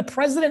I should be the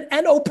president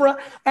and Oprah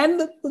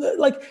and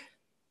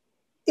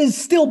is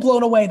still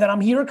blown away that I'm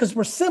here because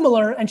we're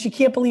similar and she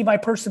can't believe I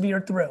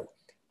persevered through.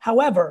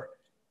 However,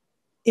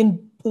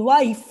 in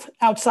life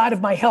outside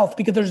of my health,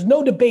 because there's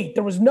no debate,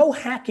 there was no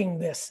hacking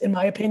this in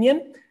my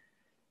opinion,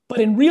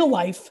 but in real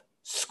life,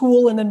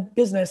 school and in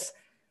business,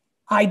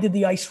 I did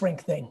the ice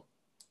rink thing.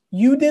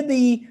 You did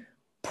the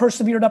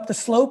persevered up the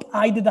slope.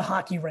 I did the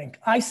hockey rink.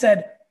 I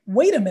said,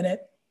 wait a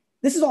minute,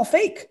 this is all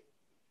fake.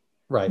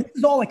 Right. This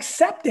is all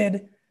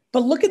accepted,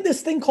 but look at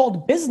this thing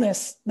called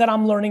business that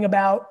I'm learning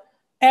about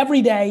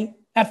every day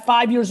at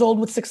 5 years old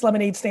with 6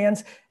 lemonade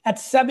stands, at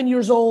 7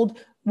 years old,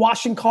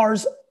 washing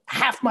cars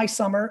half my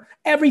summer.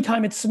 Every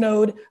time it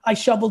snowed, I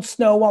shoveled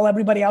snow while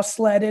everybody else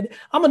sledded.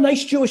 I'm a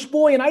nice Jewish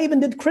boy, and I even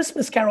did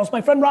Christmas carols.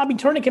 My friend Robbie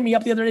Turnick hit me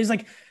up the other day. He's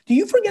like, do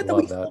you forget that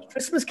we did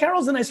Christmas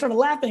carols? And I started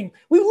laughing.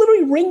 We would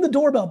literally ring the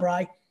doorbell,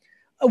 Bri.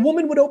 A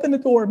woman would open the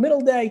door,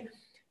 middle day,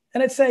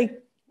 and I'd say,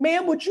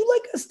 ma'am, would you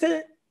like us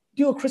to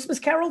do a Christmas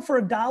carol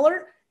for $1?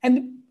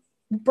 And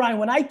Brian,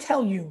 when I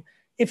tell you,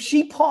 if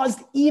she paused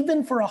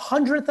even for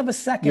 100th of a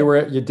second,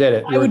 you did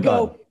it. I would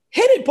go,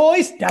 hit it,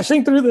 boys,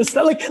 dashing through this.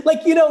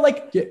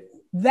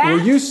 That. Were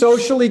you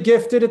socially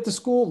gifted at the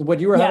school when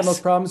you were having those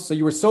problems? So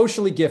you were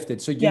socially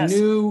gifted. So you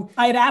knew.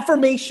 I had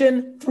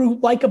affirmation through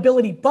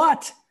likability,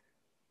 but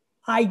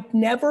I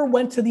never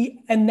went to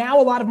and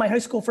now a lot of my high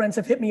school friends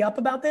have hit me up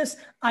about this.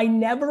 I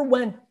never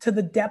went to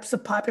the depths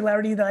of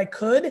popularity that I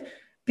could,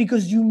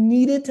 because you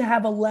needed to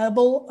have a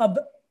level of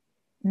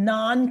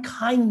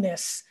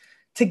non-kindness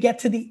to get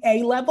to the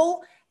A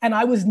level. And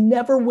I was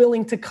never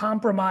willing to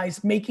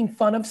compromise making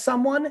fun of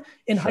someone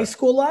in high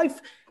school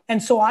life.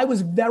 And so I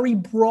was very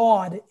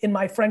broad in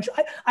my friendship.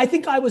 I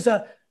think I was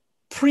a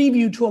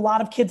preview to a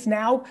lot of kids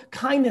now.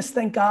 Kindness,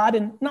 thank God,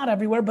 and not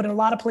everywhere, but in a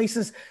lot of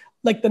places,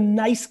 like the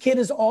nice kid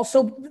is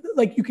also,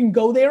 like you can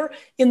go there.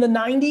 In the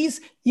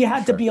 90s, you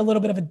had to be a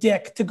little bit of a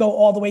dick to go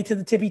all the way to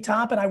the tippy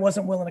top, and I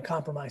wasn't willing to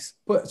compromise.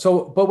 But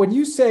when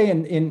you say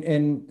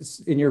in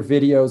your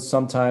videos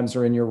sometimes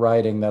or in your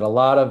writing that a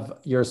lot of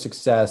your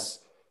success,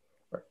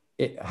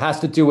 it has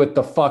to do with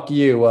the fuck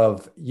you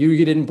of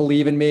you didn't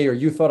believe in me, or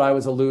you thought I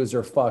was a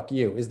loser, fuck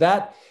you. Is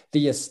that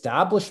the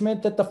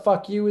establishment that the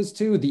fuck you is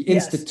to? The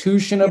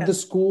institution of the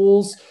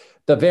schools,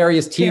 the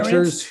various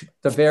teachers,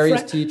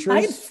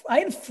 teachers? I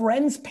had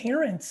friends'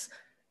 parents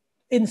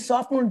in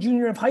sophomore and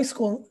junior of high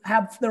school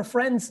have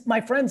my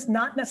friends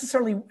not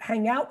necessarily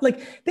hang out.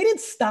 Like they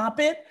didn't stop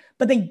it,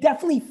 but they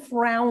definitely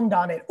frowned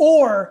on it.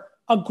 Or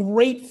a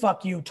great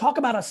fuck you. Talk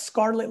about a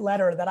scarlet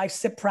letter that I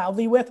sit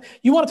proudly with.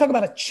 You want to talk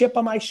about a chip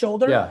on my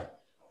shoulder? Yeah.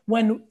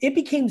 When it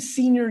became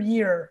senior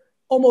year,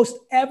 almost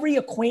every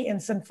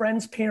acquaintance and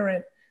friend's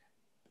parent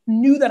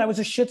knew that I was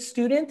a shit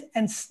student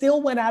and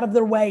still went out of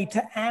their way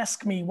to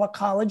ask me what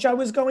college I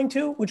was going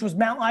to, which was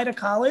Mount Ida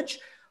College.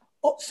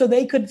 So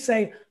they could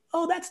say,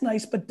 oh, that's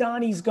nice, but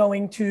Donnie's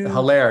going to.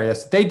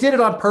 Hilarious. They did it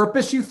on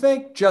purpose, you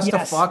think, just to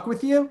fuck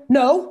with you?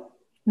 No.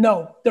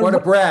 Or to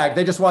brag.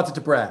 They just wanted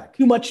to brag.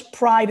 Too much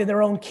pride in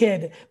their own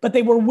kid, but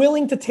they were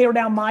willing to tear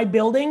down my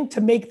building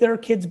to make their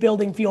kid's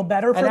building feel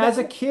better. And as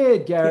a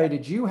kid, Gary,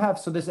 did you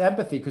have this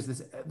empathy?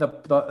 Because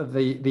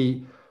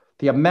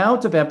the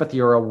amount of empathy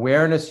or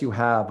awareness you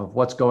have of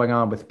what's going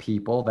on with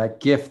people, that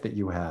gift that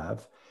you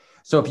have.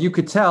 So if you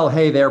could tell,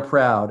 hey, they're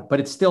proud,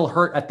 but it still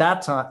hurt at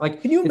that time.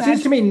 Like, can you imagine? It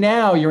seems to me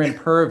now you're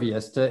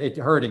impervious to it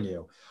hurting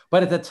you.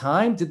 But at the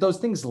time, did those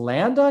things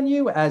land on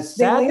you as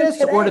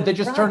sadness, or did they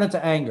just turn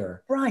into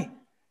anger? Right.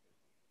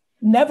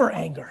 Never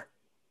anger.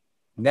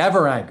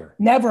 Never anger.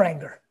 Never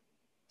anger.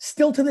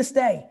 Still to this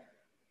day.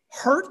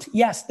 Hurt?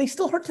 Yes. They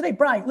still hurt today.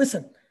 Brian,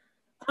 listen,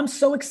 I'm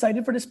so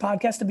excited for this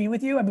podcast to be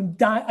with you. I've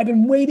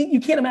been waiting. You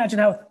can't imagine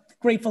how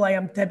grateful I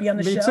am to be on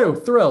the show. Me too.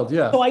 Thrilled.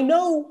 Yeah. So I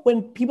know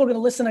when people are going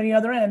to listen on the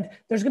other end,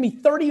 there's going to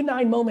be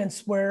 39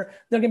 moments where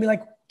they're going to be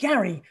like,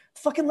 Gary,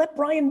 fucking let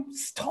Brian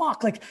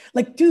talk.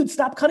 Like, dude,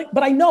 stop cutting.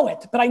 But I know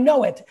it.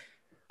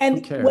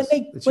 And when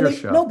they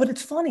no, but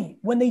it's funny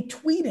when they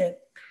tweet it.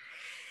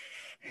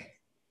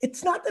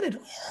 It's not that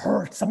it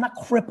hurts. I'm not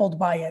crippled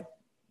by it,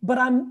 but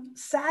I'm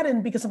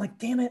saddened because I'm like,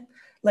 damn it.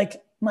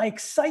 Like my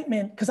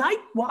excitement, because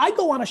I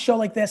go on a show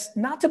like this,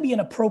 not to be an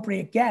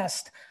appropriate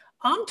guest.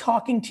 I'm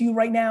talking to you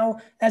right now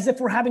as if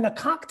we're having a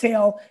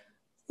cocktail.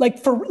 I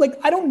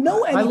don't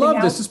know anything. I love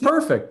else. This is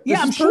perfect.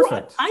 Yeah, I'm sure.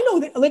 Perfect. I know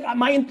that. Let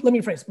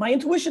me rephrase. My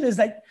intuition is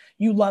that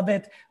you love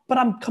it, but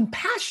I'm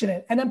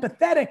compassionate and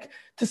empathetic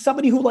to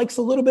somebody who likes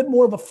a little bit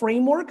more of a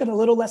framework and a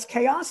little less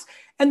chaos.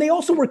 And they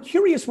also were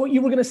curious what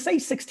you were going to say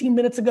 16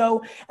 minutes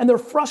ago, and they're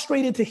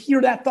frustrated to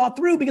hear that thought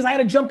through because I had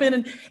to jump in.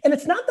 And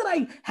it's not that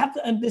I have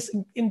this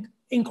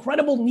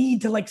incredible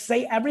need to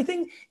say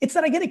everything. It's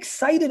that I get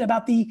excited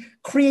about the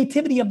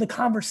creativity of the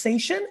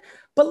conversation.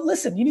 But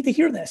listen, you need to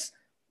hear this.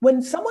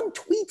 When someone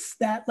tweets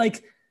that,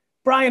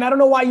 Brian, I don't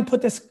know why you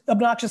put this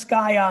obnoxious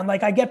guy on.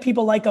 I get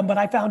people like him, but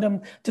I found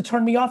him to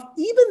turn me off.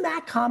 Even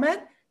that comment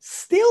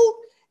still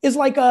is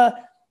a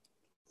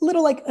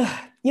little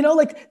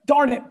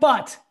darn it,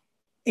 but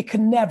it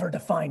can never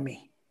define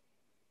me.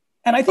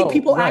 And I think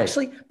people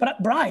actually,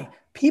 but Brian,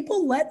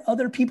 people let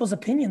other people's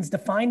opinions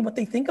define what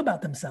they think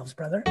about themselves,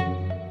 brother.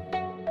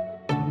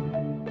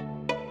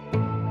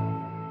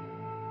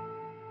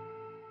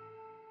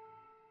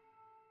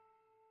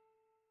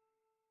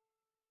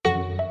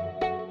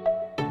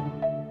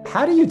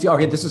 How do you do?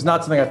 Okay, this is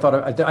not something I thought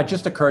of. It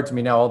just occurred to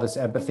me now, all this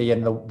empathy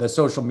and the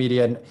social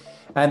media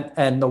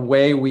and the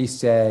way we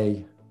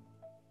say,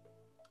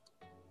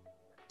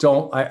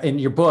 in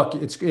your book,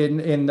 it's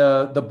in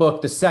the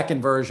book, the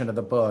second version of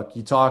the book,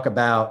 you talk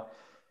about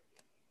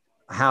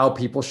how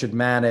people should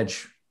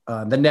manage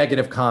the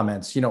negative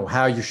comments,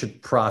 how you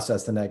should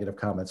process the negative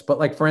comments.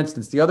 But for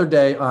instance, the other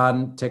day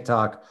on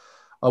TikTok,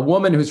 a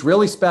woman who's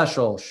really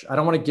special, I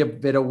don't want to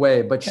give it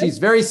away, but she's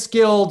very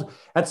skilled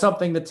at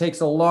something that takes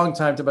a long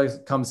time to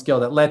become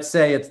skilled at. Let's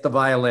say it's the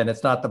violin.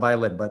 It's not the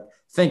violin, but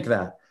think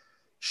that.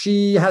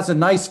 She has a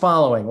nice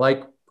following,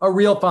 a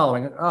real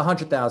following,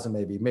 100,000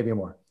 maybe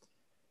more.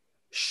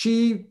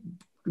 She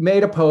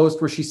made a post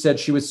where she said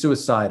she was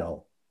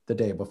suicidal the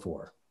day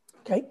before.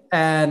 Okay.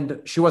 And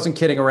she wasn't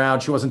kidding around.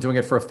 She wasn't doing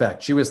it for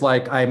effect. She was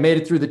like, I made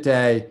it through the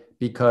day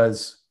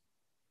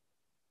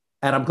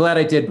and I'm glad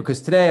I did, because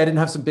today I didn't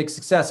have some big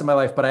success in my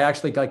life, but I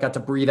actually got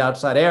to breathe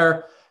outside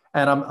air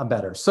and I'm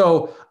better.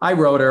 So I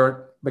wrote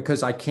her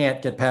because I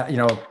can't get past,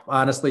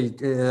 honestly,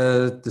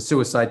 the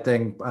suicide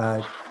thing.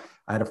 I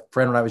had a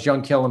friend when I was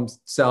young kill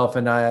himself,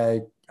 and I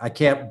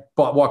can't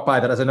walk by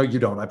that, as I know you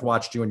don't. I've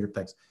watched you and your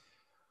things.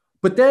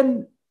 But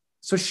then,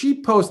 so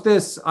she posts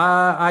this,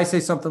 I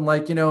say something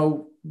like,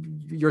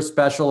 you're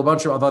special, a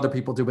bunch of other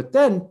people do. But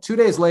then 2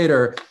 days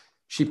later,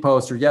 she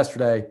posts, or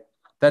yesterday,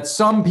 that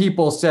some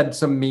people said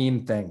some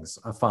mean things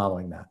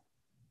following that.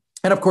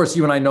 And of course,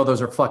 you and I know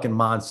those are fucking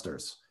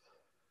monsters.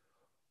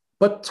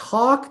 But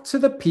talk to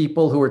the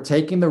people who are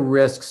taking the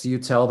risks you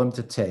tell them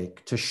to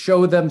take, to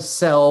show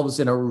themselves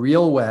in a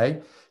real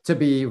way, to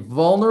be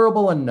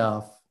vulnerable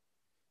enough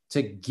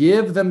to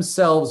give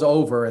themselves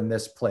over in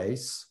this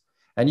place.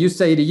 And you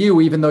say to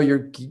you, even though you're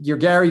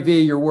Gary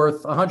V, you're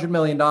worth $100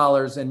 million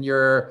and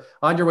you're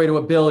on your way to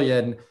 $1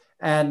 billion.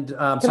 And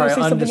sorry,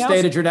 I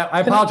understated your net. I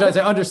apologize.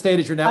 I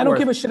understated your net worth. I don't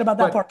give a shit about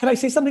that part. Can I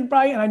say something,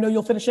 Brian? And I know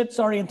you'll finish it.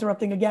 Sorry,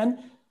 interrupting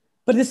again.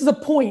 But this is a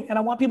point, and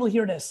I want people to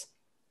hear this.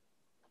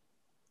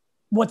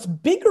 What's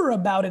bigger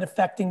about it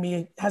affecting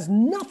me has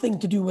nothing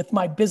to do with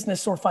my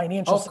business or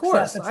financial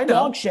success. It's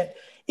dog shit.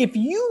 If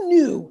you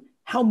knew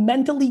how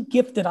mentally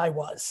gifted I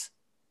was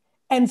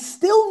and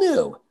still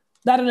knew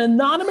that an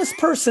anonymous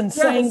person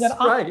saying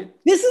that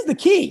this is the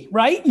key,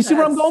 right? You see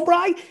where I'm going,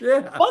 Brian?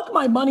 Yeah. Fuck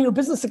my money or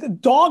business,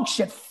 dog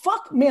shit.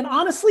 Fuck, man,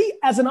 honestly,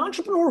 as an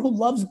entrepreneur who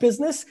loves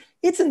business,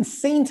 it's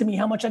insane to me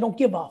how much I don't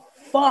give a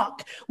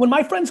fuck. When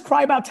my friends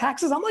cry about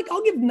taxes, I'm like,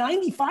 I'll give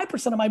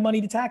 95% of my money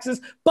to taxes.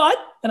 But,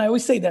 and I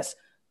always say this,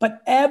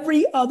 But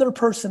every other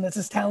person that's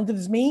as talented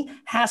as me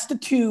has to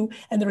too,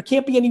 and there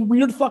can't be any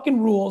weird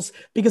fucking rules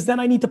because then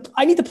I need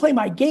to play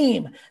my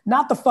game,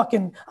 not the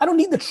fucking, I don't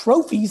need the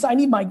trophies, I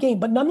need my game.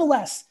 But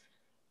nonetheless,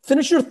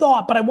 finish your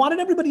thought, but I wanted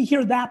everybody to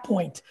hear that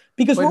point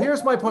because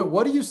here's my point.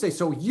 What do you say?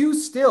 So you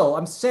still,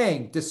 I'm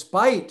saying,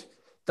 despite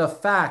the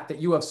fact that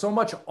you have so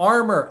much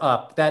armor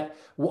up that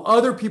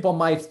other people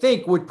might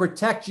think would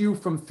protect you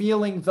from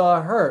feeling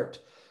the hurt,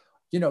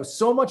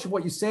 so much of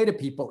what you say to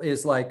people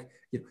is like,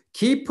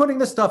 keep putting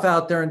the stuff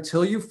out there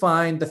until you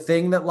find the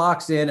thing that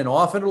locks in. And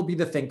often it'll be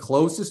the thing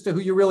closest to who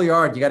you really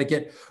are. And you got to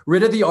get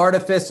rid of the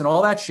artifice and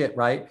all that shit,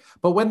 right?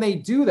 But when they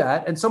do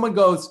that and someone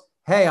goes,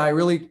 hey, I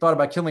really thought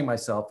about killing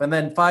myself. And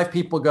then 5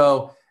 people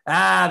go,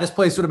 this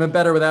place would have been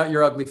better without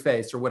your ugly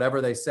face or whatever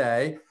they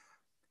say.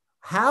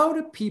 How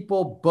do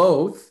people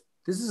both,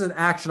 this is an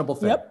actionable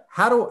thing. Yep.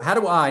 How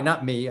do I,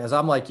 not me, as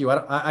I'm like you,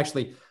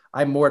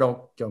 I more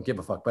don't give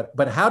a fuck,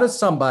 but how does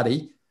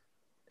somebody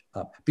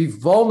be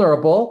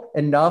vulnerable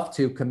enough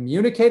to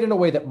communicate in a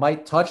way that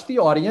might touch the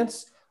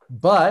audience,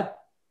 but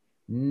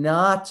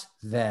not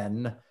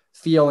then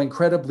feel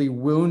incredibly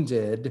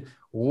wounded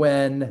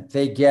when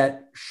they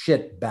get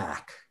shit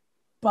back?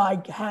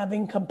 By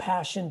having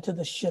compassion to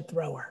the shit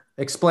thrower.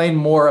 Explain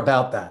more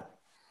about that.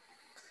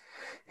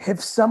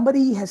 If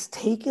somebody has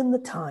taken the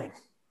time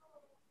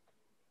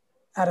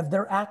out of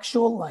their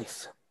actual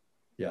life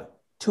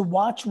to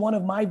watch one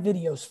of my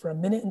videos for 1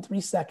 minute and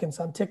 3 seconds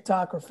on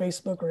TikTok or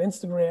Facebook or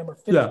Instagram or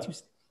 52,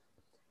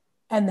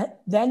 and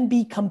then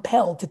be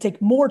compelled to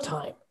take more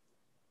time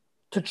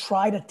to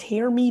try to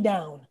tear me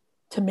down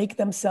to make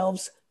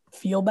themselves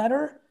feel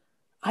better,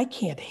 I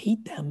can't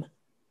hate them.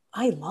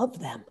 I love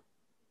them.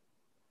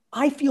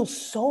 I feel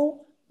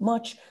so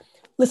much.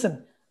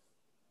 Listen,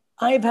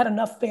 I've had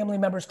enough family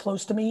members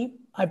close to me.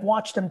 I've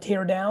watched them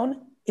tear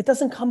down. It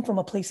doesn't come from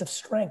a place of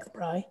strength,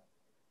 Bri.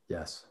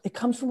 Yes. It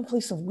comes from a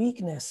place of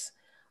weakness.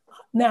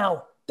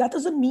 Now, that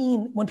doesn't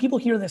mean when people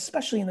hear this,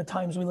 especially in the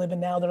times we live in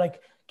now, they're like,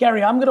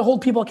 Gary, I'm going to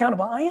hold people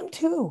accountable. I am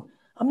too.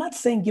 I'm not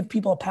saying give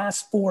people a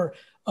pass for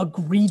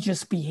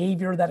egregious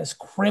behavior that is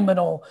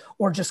criminal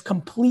or just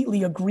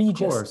completely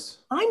egregious. Of course.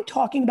 I'm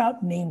talking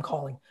about name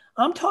calling.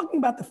 I'm talking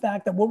about the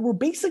fact that what we're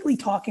basically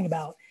talking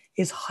about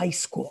is high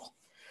school.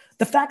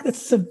 The fact that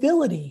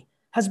civility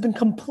has been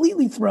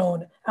completely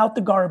thrown out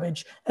the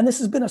garbage. And this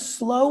has been a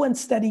slow and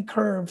steady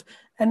curve.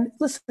 And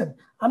listen,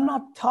 I'm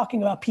not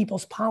talking about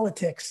people's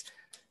politics.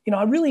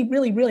 I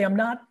really, I'm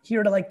not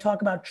here to like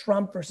talk about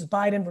Trump versus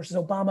Biden versus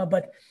Obama,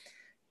 but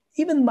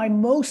even my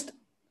most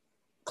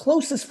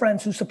closest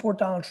friends who support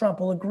Donald Trump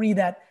will agree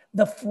that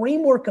the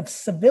framework of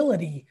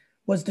civility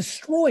was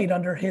destroyed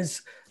under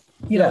his,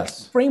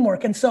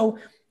 framework. And so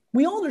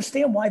we all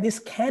understand why this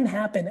can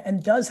happen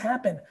and does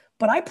happen.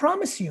 But I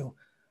promise you,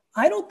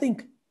 I don't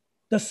think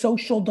the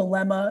social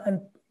dilemma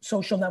and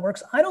social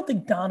networks, I don't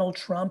think Donald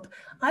Trump,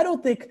 I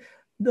don't think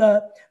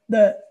the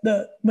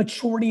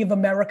maturity of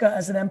America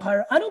as an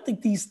empire, I don't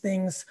think these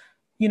things,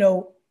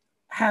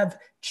 have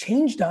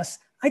changed us.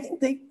 I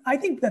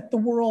think that the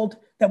world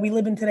that we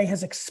live in today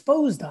has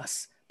exposed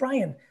us.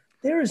 Brian,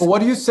 Well,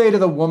 what do you say to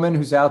the woman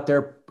who's out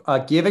there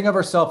giving of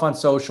herself on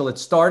social?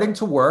 It's starting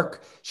to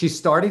work. She's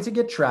starting to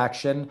get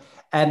traction.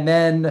 And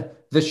then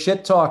the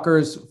shit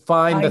talkers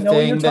find the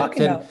thing that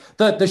can,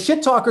 the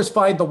shit talkers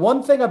find the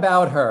one thing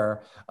about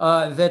her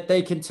that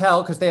they can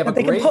tell because they have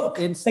a great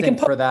instinct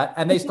for that.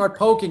 And they start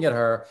poking at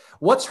her.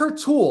 What's her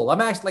tool?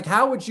 I'm asking, like,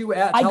 how would you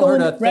tell her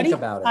to think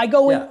about it? I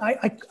go in,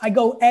 I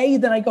go A,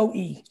 then I go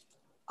E.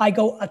 I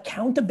go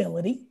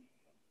accountability.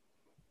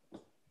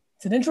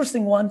 It's an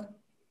interesting one.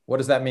 What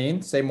does that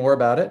mean? Say more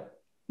about it.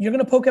 You're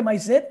going to poke at my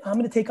zit. I'm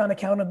going to take on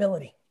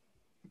accountability.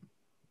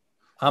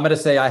 I'm going to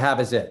say I have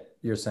a zit,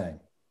 you're saying.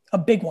 A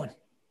big one.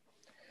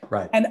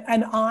 Right.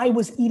 And I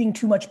was eating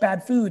too much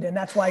bad food. And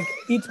that's why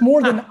it's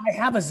more than I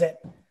have a zit.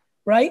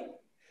 Right.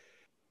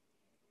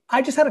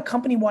 I just had a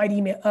company-wide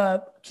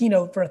email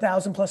keynote for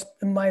 1,000 plus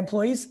my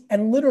employees.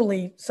 And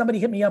literally somebody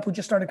hit me up who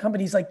just started a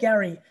company. He's like,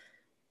 Gary,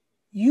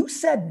 you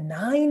said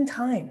 9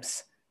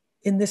 times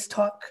in this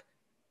talk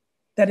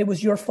that it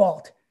was your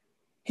fault.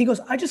 He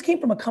goes, I just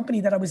came from a company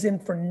that I was in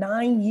for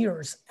 9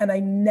 years and I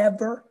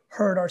never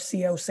heard our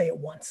CEO say it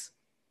once.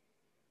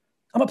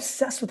 I'm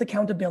obsessed with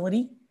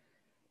accountability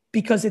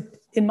because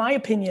in my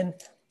opinion,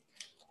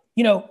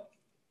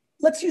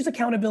 let's use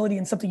accountability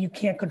in something you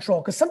can't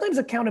control. Because sometimes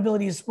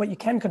accountability is what you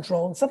can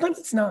control and sometimes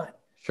it's not.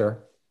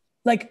 Sure.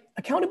 Like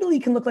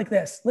accountability can look like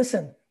this.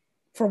 Listen,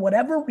 for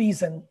whatever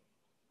reason,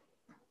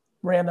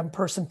 random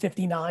person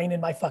 59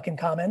 in my fucking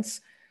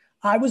comments,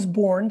 I was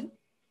born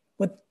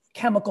with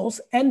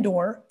chemicals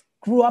and/or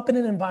grew up in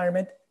an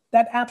environment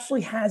that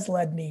absolutely has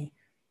led me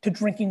to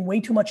drinking way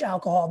too much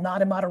alcohol,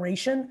 not in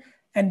moderation,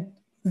 and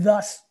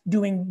thus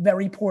doing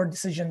very poor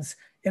decisions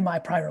in my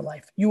prior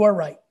life. You are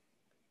right.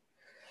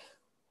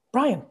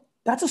 Brian,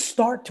 that's a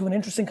start to an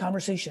interesting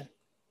conversation.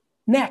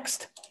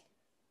 Next,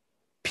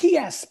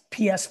 PS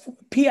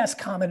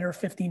commenter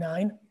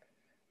 59.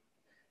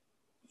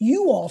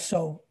 You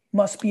also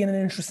must be in an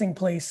interesting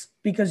place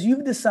because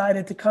you've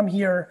decided to come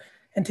here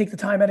and take the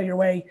time out of your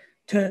way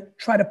to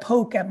try to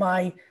poke at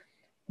my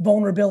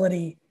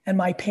vulnerability and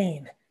my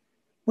pain,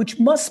 which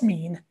must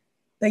mean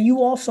that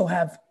you also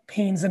have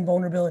pains and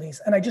vulnerabilities.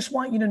 And I just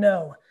want you to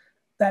know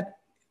that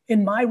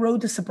in my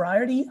road to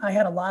sobriety, I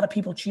had a lot of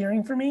people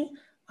cheering for me.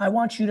 I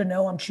want you to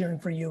know I'm cheering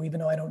for you, even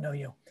though I don't know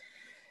you.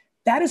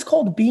 That is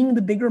called being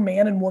the bigger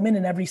man and woman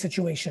in every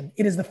situation.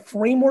 It is the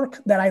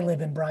framework that I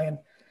live in, Brian.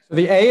 So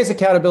the A is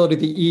accountability.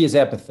 The E is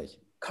empathy.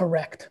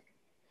 Correct.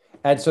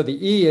 And so the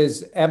E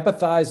is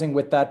empathizing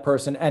with that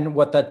person. And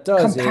what that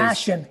does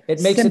compassion, is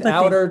it makes sympathy. it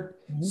outer.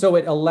 So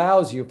it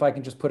allows you, if I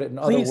can just put it in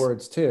other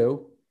words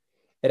too,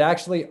 it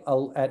actually,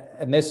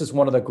 and this is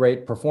one of the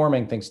great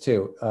performing things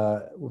too,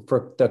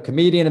 for the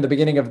comedian in the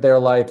beginning of their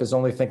life is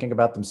only thinking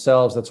about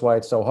themselves. That's why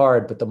it's so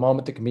hard. But the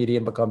moment the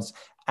comedian becomes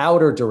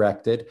outer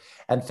directed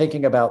and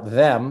thinking about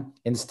them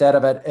instead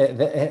of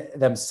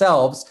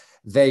themselves,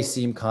 they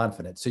seem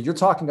confident. So you're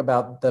talking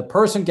about the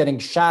person getting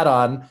shat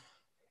on.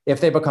 If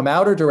they become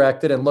outer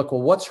directed and look,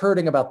 well, what's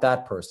hurting about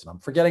that person? I'm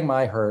forgetting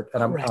my hurt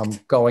and I'm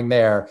going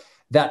there.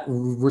 That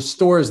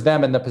restores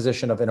them in the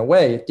position of, in a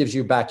way, it gives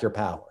you back your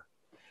power.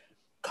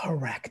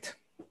 Correct.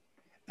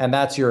 And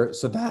that's your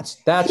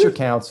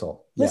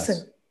counsel. Listen,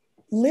 yes.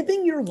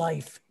 Living your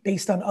life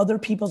based on other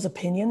people's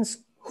opinions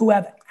who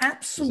have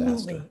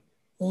absolutely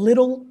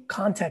little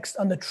context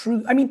on the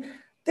truth. I mean,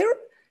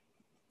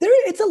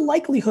 it's a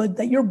likelihood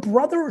that your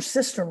brother or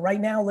sister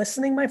right now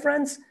listening, my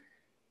friends,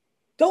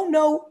 don't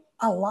know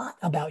a lot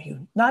about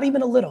you, not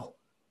even a little,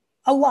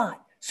 a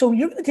lot. So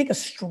you're going to take a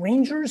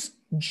stranger's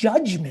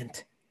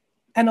judgment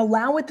and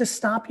allow it to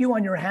stop you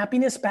on your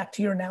happiness. Back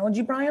to your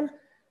analogy, Brian,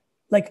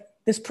 like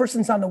this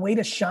person's on the way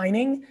to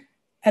shining.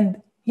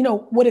 And you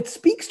know, what it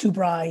speaks to,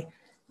 Bri,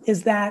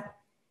 is that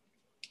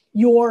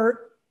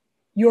you're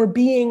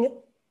being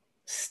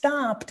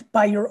stopped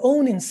by your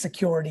own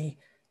insecurity,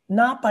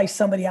 not by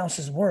somebody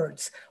else's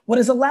words. What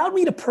has allowed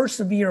me to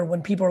persevere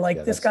when people are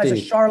like, this guy's a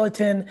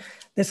charlatan,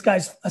 this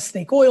guy's a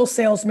snake oil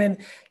salesman,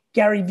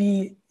 Gary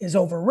Vee is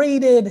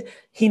overrated,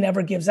 he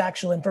never gives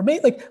actual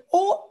information, like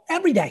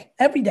every day,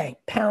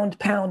 pound,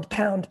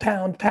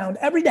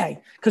 every day.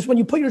 Because when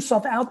you put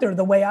yourself out there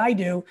the way I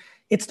do,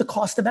 it's the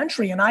cost of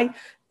entry. And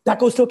that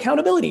goes to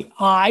accountability.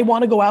 I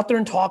want to go out there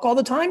and talk all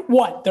the time.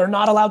 What? They're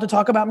not allowed to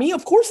talk about me?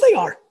 Of course they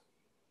are.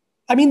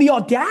 I mean, the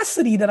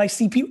audacity that I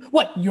see people,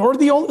 what, you're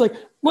the only,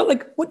 what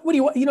do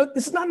you want? You know,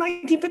 this is not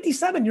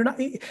 1957.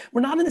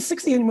 We're not in the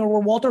 60s anymore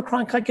where Walter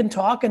Cronkite can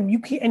talk and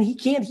he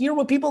can't hear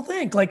what people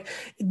think. Like,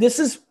 this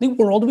is the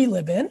world we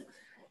live in.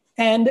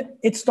 And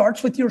it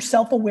starts with your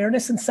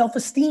self-awareness and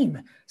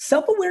self-esteem.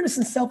 Self-awareness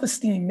and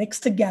self-esteem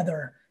mixed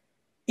together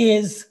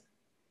is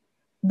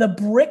the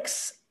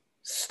bricks,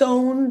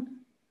 stone,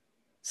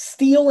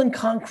 steel and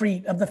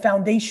concrete of the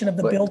foundation of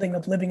the building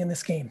of living in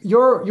this game.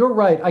 You're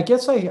right. I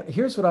guess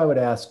here's what I would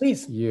ask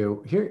Please.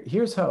 you.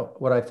 Here's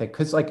what I think.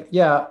 Cause like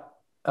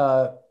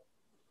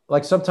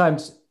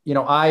sometimes, you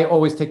know, I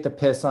always take the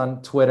piss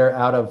on Twitter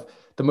out of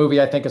the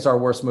movie I think is our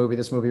worst movie,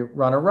 this movie,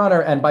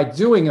 Runner. And by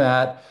doing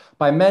that,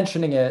 by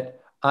mentioning it,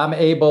 I'm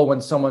able,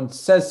 when someone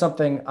says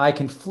something, I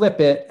can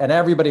flip it and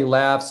everybody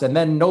laughs and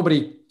then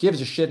nobody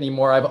gives a shit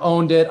anymore. I've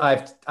owned it.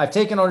 I've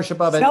taken ownership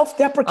of it.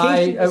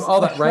 Self-deprecation.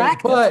 All that, right?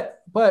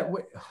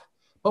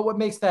 But what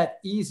makes that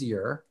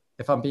easier,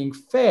 if I'm being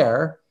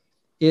fair,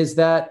 is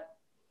that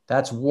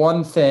that's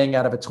one thing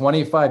out of a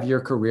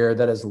 25-year career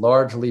that has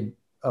largely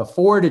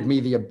afforded me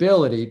the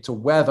ability to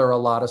weather a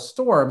lot of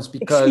storms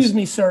because excuse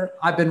me, sir.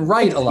 I've been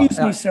right a lot.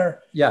 Excuse me, sir.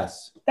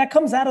 Yes. That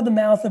comes out of the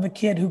mouth of a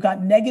kid who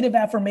got negative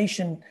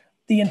affirmation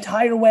the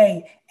entire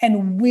way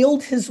and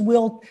willed his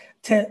will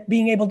to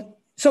being able to.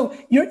 So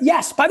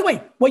yes, by the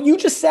way, what you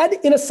just said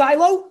in a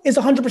silo is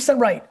 100%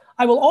 right.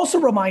 I will also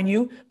remind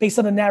you, based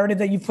on the narrative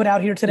that you've put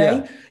out here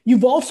today,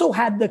 you've also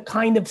had the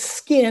kind of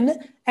skin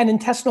and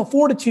intestinal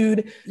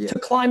fortitude to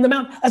climb the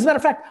mountain. As a matter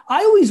of fact,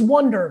 I always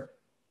wonder,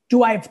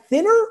 do I have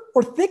thinner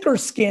or thicker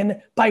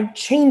skin by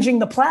changing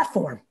the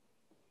platform?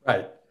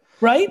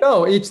 Right?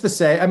 No, it's the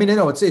same. I mean,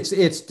 no,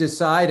 it's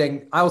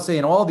deciding, I will say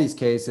in all these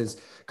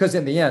cases, because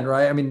in the end,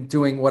 right, I mean,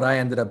 doing what I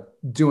ended up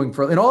doing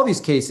in all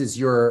these cases,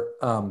 you're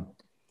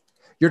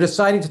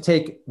deciding to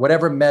take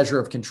whatever measure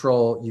of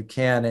control you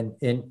can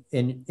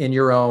in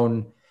your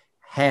own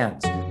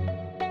hands.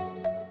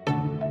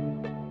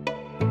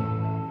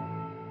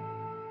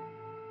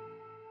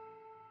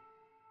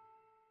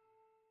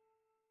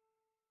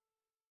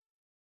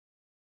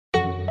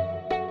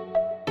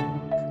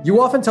 You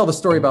often tell the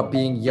story about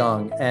being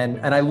young, and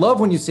I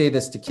love when you say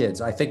this to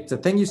kids. I think the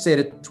thing you say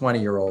to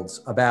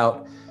 20-year-olds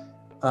about,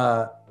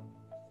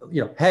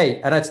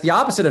 hey, and it's the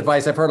opposite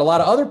advice I've heard a lot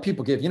of other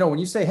people give. You know, when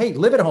you say, hey,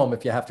 live at home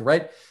if you have to,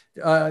 right?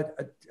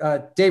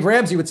 Dave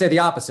Ramsey would say the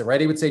opposite, right?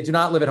 He would say, do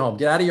not live at home.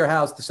 Get out of your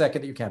house the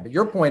second that you can. But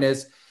your point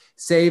is,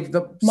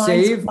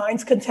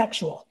 mine's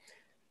contextual.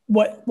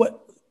 What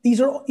these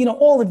are,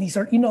 all of these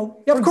are, Yeah,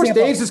 of course, example,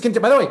 Dave's is,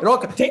 by the way,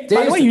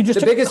 by the way, you just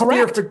the biggest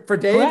fear correct. for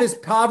Dave Correct. is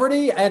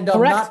poverty and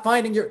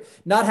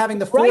not having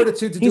the Right.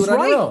 fortitude to He's do it on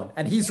right. your own.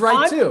 And he's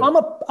right too.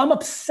 I'm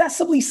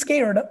obsessively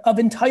scared of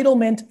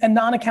entitlement and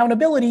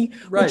non-accountability,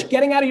 Right. which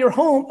getting out of your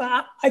home,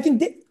 I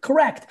think,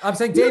 correct. I'm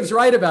saying Dave's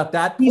right about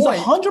that point. He's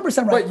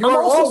 100% right. But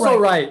you're also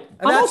right.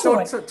 And I'm that's also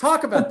right. So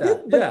talk about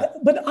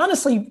that. But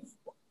honestly,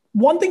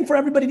 one thing for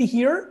everybody to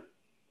hear,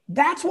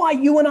 that's why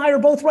you and I are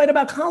both right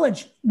about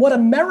college. What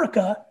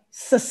America,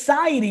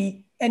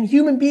 society, and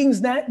human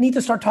beings need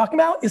to start talking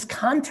about is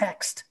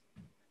context.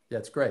 Yeah,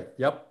 it's great.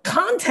 Yep.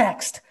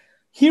 Context.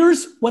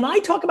 When I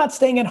talk about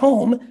staying at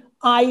home,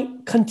 I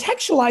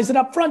contextualize it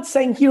up front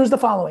saying, here's the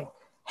following.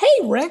 Hey,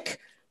 Rick,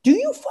 do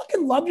you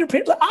fucking love your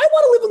parents? I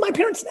want to live with my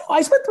parents now.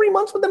 I spent 3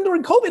 months with them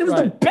during COVID. It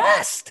was the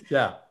best.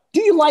 Yeah.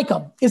 Do you like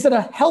them? Is it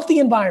a healthy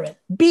environment?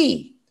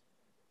 B,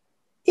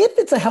 if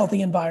it's a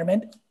healthy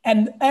environment,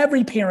 and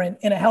every parent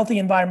in a healthy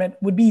environment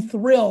would be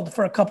thrilled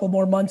for a couple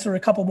more months or a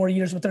couple more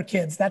years with their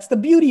kids. That's the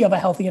beauty of a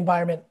healthy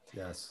environment.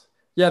 Yes.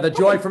 Yeah, the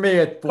joy for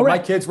me, when my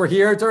kids were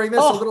here during this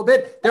a little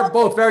bit, they're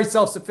both very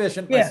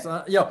self-sufficient. Yeah.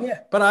 Son,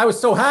 but I was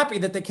so happy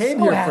that they came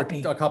here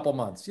for a couple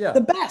months. Yeah.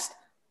 The best.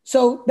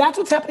 So that's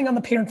what's happening on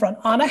the parent front.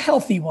 On a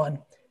healthy one,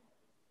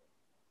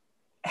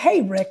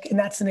 hey, Rick, in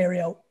that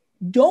scenario,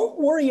 don't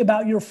worry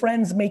about your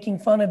friends making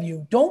fun of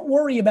you. Don't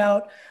worry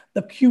about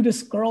the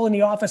cutest girl in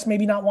the office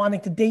maybe not wanting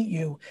to date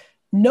you.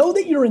 Know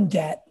that you're in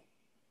debt.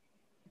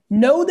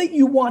 Know that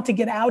you want to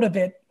get out of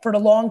it for the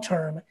long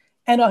term.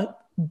 And a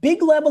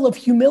big level of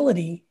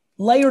humility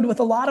layered with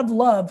a lot of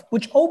love,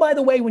 which, oh, by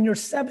the way, when you're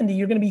 70,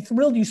 you're going to be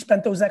thrilled you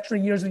spent those extra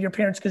years with your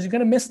parents because you're going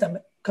to miss them.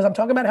 Because I'm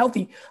talking about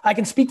healthy. I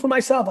can speak for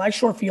myself. I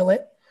sure feel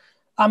it.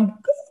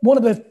 One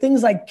of the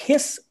things I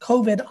kiss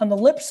COVID on the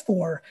lips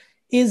for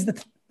is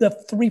the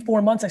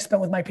 3-4 months I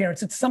spent with my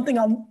parents. It's something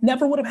I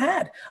never would have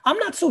had. I'm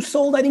not so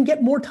sold I didn't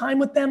get more time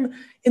with them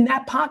in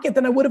that pocket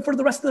than I would have for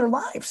the rest of their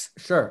lives.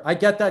 Sure. I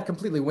get that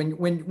completely.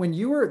 When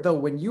you were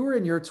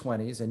in your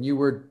 20s and you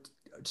were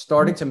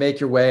starting to make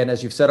your way, and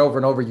as you've said over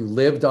and over, you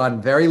lived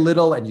on very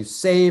little and you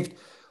saved,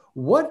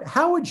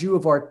 how would you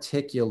have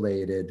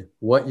articulated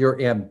what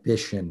your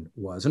ambition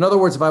was? In other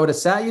words, if I would have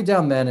sat you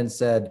down then and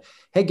said,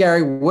 hey,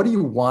 Gary, what do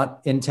you want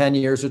in 10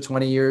 years or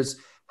 20 years?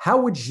 How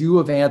would you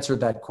have answered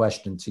that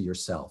question to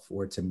yourself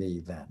or to me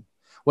then?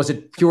 Was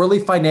it purely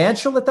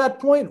financial at that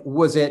point?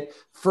 Was it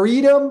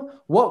freedom?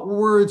 What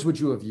words would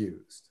you have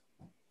used?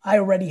 I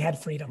already had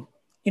freedom.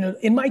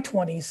 In my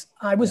 20s,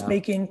 I was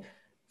making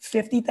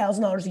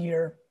 $50,000 a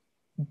year,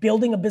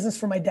 building a business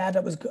for my dad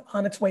that was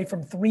on its way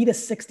from 3 to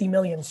 60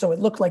 million. So it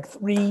looked like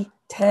 3,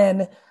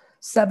 10,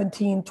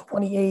 17,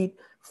 28,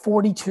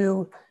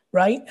 42.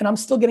 Right? And I'm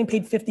still getting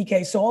paid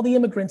 $50K. So all the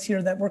immigrants here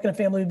that work in a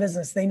family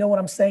business, they know what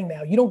I'm saying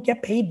now. You don't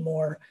get paid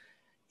more,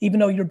 even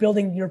though you're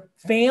building your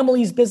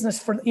family's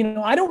business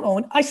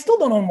I still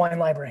don't own Wine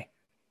Library.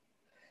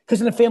 Because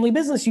in a family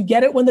business, you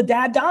get it when the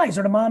dad dies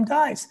or the mom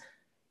dies.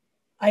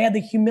 I had the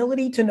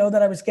humility to know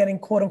that I was getting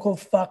quote unquote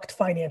fucked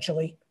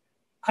financially.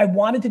 I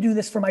wanted to do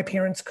this for my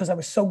parents because I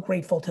was so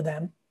grateful to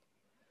them.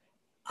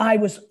 I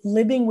was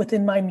living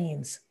within my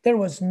means. There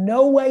was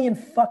no way in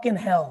fucking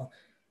hell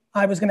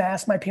I was going to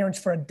ask my parents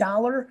for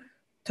 $1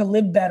 to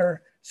live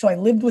better. So I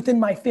lived within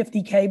my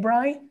 $50K,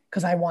 Brian,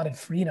 because I wanted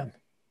freedom.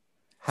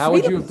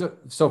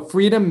 So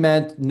freedom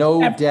meant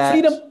no debt.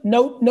 Freedom,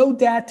 no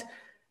debt.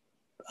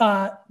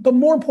 But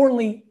more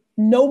importantly,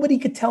 nobody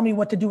could tell me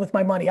what to do with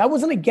my money. I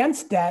wasn't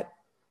against debt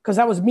because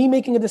that was me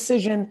making a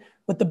decision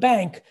with the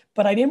bank,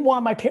 but I didn't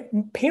want my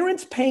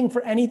parents paying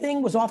for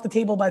anything was off the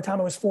table by the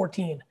time I was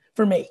 14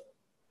 for me.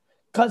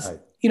 Because,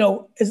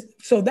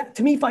 so that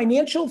to me,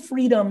 financial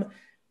freedom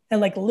and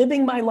like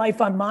living my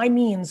life on my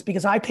means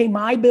because I pay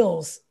my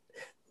bills.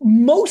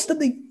 Most of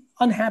the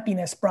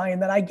unhappiness, Brian,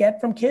 that I get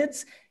from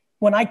kids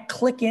when I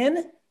click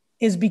in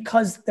is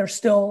because they're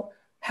still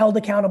held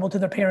accountable to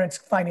their parents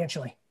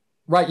financially.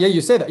 Right. Yeah,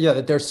 you say that. Yeah,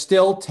 that they're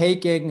still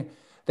taking,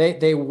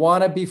 they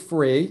want to be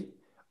free,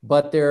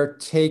 but they're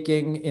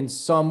taking in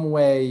some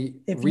way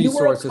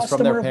resources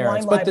from their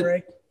parents.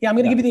 I'm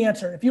going to give you the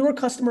answer. If you were a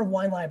customer of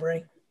Wine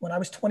Library, when I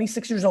was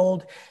 26 years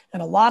old,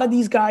 and a lot of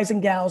these guys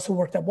and gals who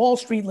worked at Wall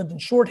Street, lived in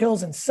Short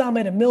Hills and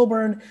Summit and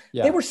Millburn,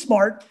 they were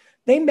smart.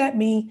 They met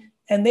me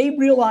and they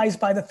realized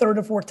by the third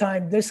or fourth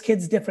time, this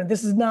kid's different.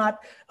 This is not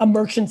a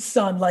merchant's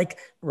son.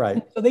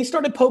 Right. So they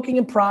started poking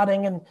and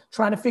prodding and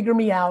trying to figure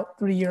me out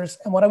through the years.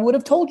 And what I would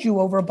have told you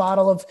over a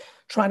bottle of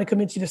trying to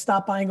convince you to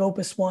stop buying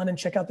Opus One and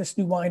check out this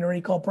new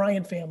winery called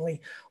Bryant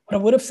Family, what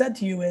I would have said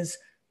to you is,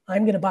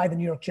 I'm going to buy the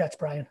New York Jets,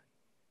 Brian.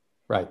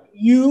 Right.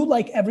 You,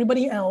 like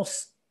everybody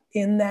else,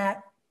 in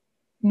that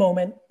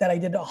moment that I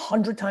did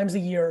 100 times a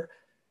year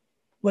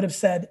would have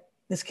said,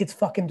 this kid's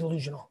fucking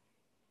delusional.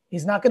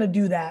 He's not going to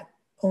do that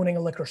owning a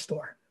liquor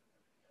store.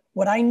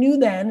 What I knew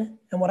then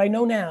and what I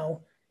know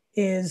now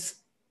is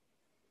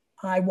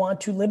I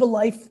want to live a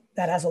life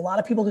that has a lot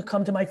of people to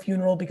come to my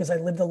funeral because I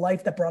lived a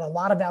life that brought a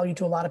lot of value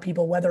to a lot of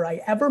people, whether I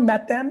ever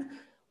met them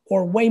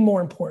or way more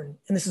important.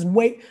 And this is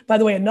by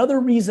the way, another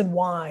reason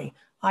why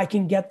I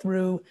can get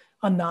through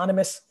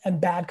anonymous and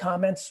bad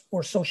comments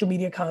or social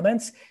media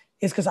comments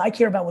is because I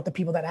care about what the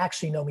people that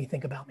actually know me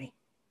think about me.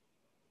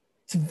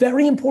 It's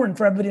very important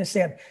for everybody to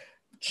understand.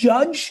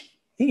 Judge,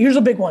 here's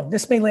a big one.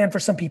 This may land for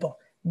some people.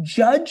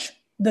 Judge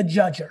the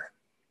judger.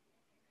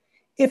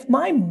 If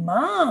my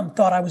mom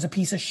thought I was a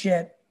piece of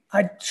shit,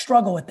 I'd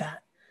struggle with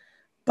that.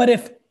 But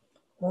if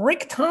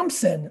Rick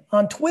Thompson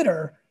on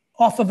Twitter,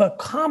 off of a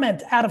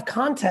comment out of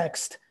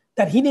context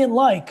that he didn't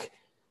like,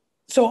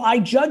 so I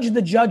judge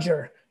the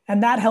judger,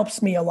 and that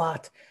helps me a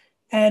lot.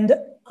 And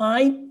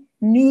I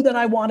knew that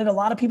I wanted a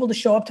lot of people to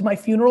show up to my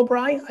funeral,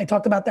 Brian. I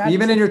talked about that.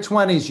 Even in your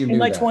 20s, you knew that. In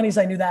my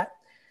 20s, I knew that.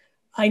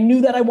 I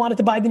knew that I wanted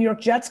to buy the New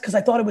York Jets because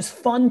I thought it was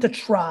fun to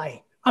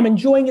try. I'm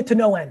enjoying it to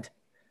no end.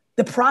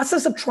 The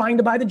process of trying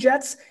to buy the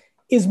Jets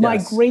is my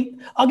great,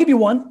 I'll give you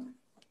one,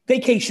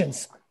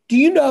 vacations. Do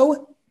you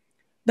know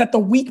that the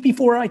week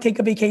before I take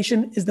a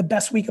vacation is the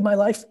best week of my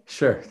life?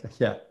 Sure,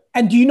 yeah.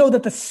 And do you know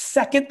that the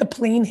second the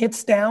plane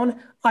hits down,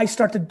 I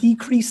start to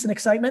decrease in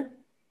excitement?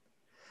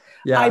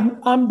 Yeah,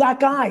 I'm that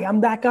guy. Yeah,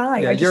 but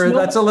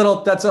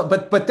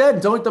then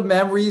don't the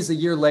memories a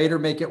year later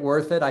make it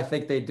worth it? I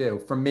think they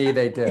do. For me,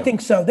 they do. I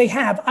think so. They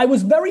have. I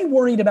was very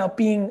worried about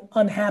being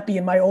unhappy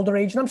in my older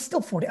age, and I'm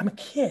still 40. I'm a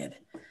kid.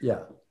 Yeah.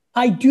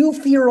 I do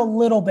fear a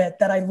little bit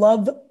that I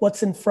love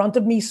what's in front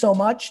of me so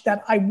much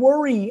that I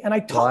worry and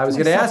I talk. Well, I was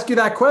going to ask you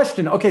that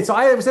question. Okay, so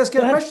I was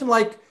asking a question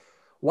like,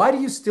 why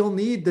do you still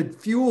need the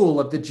fuel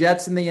of the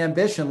Jets and the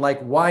ambition? Like,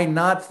 why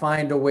not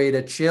find a way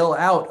to chill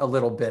out a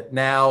little bit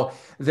now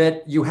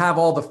that you have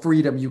all the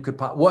freedom you could?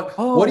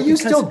 What do you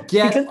still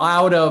get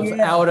out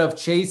of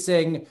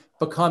chasing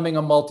becoming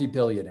a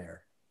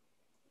multi-billionaire?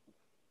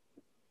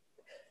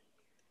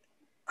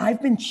 I've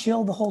been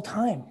chill the whole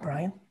time,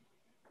 Brian.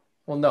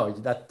 Well, no,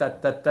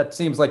 that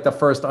seems like the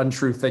first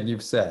untrue thing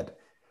you've said.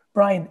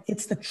 Brian,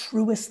 it's the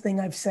truest thing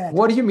I've said.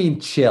 What do you mean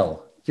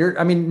chill?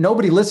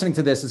 Nobody listening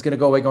to this is going to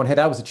go away going, hey,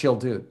 that was a chill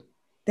dude.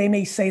 They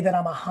may say that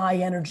I'm a high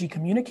energy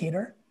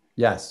communicator.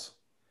 Yes.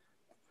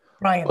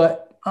 Brian,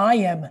 but I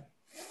am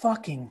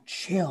fucking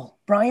chill.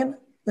 Brian,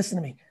 listen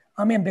to me.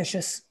 I'm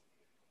ambitious.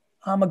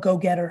 I'm a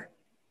go-getter.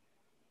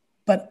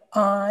 But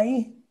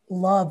I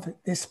love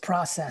this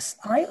process.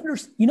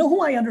 You know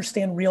who I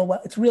understand real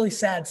well? It's really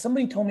sad.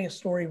 Somebody told me a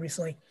story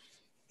recently.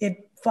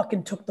 It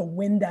fucking took the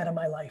wind out of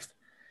my life.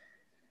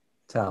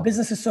 A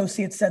business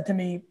associate said to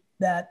me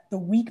that the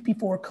week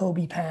before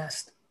Kobe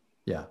passed,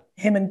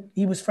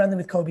 he was friendly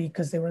with Kobe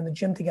because they were in the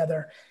gym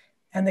together,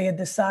 and they had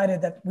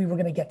decided that we were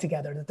going to get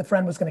together, that the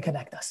friend was going to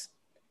connect us.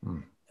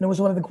 And it was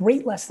one of the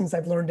great lessons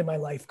I've learned in my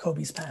life,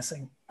 Kobe's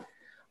passing.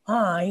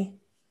 Out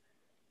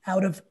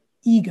of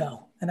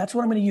ego, and that's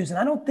what I'm going to use. And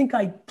I don't think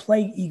I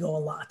play ego a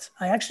lot.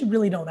 I actually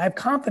really don't. I have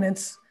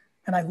confidence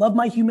and I love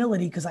my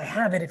humility because I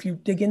have it if you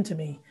dig into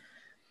me.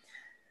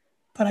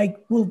 But I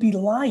will be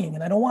lying,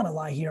 and I don't want to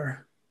lie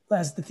here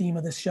as the theme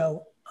of this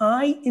show.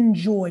 I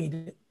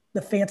enjoyed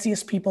the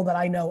fanciest people that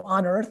I know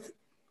on earth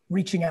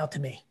reaching out to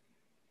me.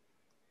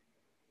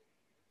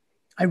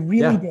 I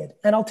really did.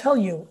 And I'll tell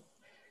you,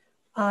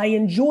 I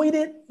enjoyed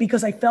it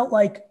because I felt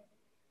like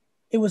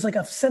it was like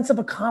a sense of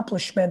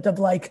accomplishment of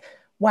like,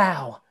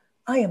 wow,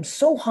 I am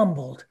so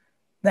humbled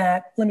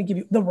that, let me give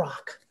you The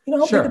Rock. You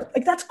know how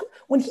big, that's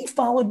when he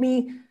followed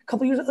me a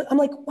couple of years ago. I'm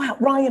like, wow,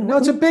 Ryan. No,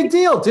 it's a big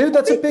deal, dude.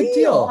 That's a big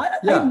deal.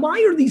 I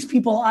admire these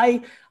people.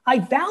 I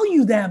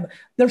value them.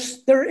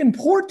 They're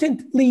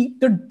importantly,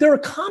 they're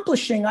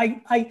accomplishing.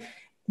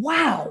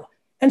 Wow.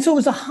 And so it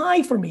was a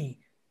high for me.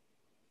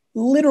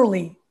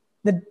 Literally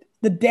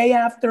the day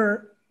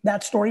after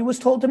that story was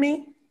told to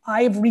me,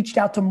 I have reached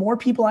out to more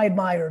people I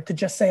admire to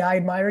just say, I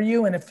admire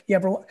you. And if you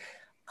ever,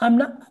 I'm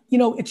not,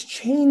 it's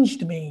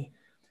changed me.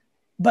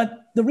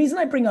 But the reason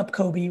I bring up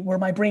Kobe, where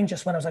my brain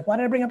just went, I was like, why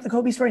did I bring up the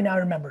Kobe story? Now I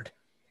remembered.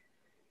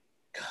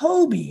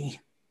 Kobe,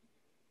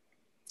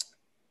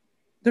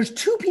 there's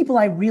two people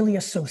I really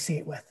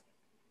associate with.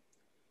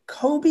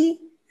 Kobe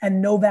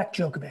and Novak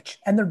Djokovic,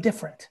 and they're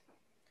different.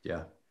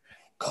 Yeah.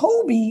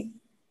 Kobe,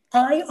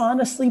 I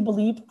honestly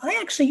believe, I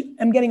actually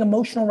am getting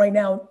emotional right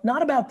now,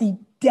 not about the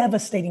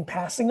devastating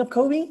passing of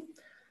Kobe.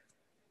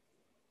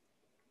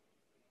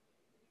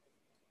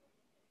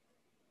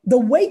 The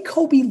way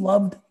Kobe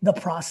loved the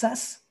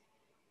process,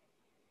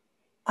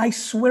 I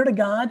swear to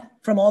God,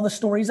 from all the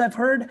stories I've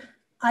heard,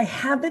 I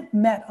haven't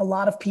met a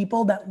lot of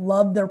people that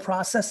love their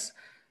process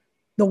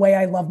the way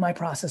I love my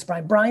process,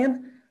 Brian.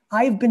 Brian,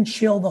 I've been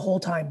chill the whole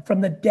time.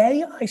 From the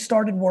day I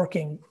started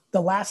working,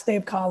 the last day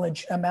of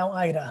college at Mount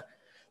Ida,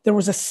 there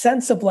was a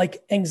sense of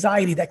like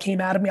anxiety that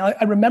came out of me.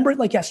 I remember it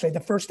like yesterday,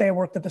 the first day I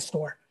worked at the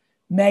store,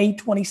 May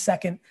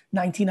 22nd,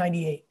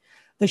 1998.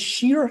 The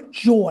sheer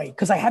joy,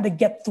 because I had to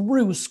get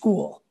through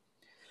school,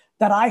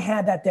 that I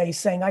had that day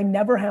saying, I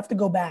never have to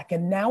go back.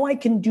 And now I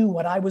can do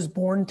what I was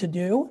born to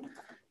do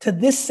to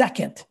this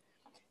second.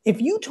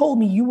 If you told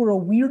me you were a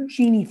weird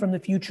genie from the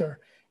future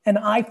and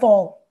I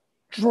fall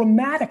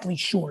dramatically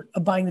short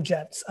of buying the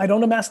Jets, I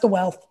don't amass the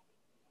wealth,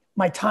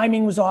 my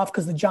timing was off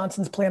because the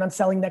Johnsons plan on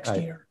selling next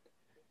year,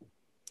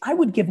 I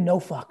would give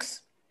no fucks.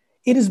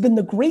 it has been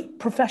the great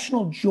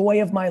professional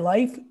joy of my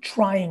life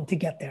trying to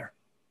get there.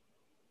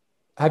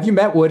 Have you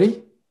met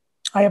Woody?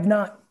 I have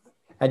not.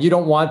 And you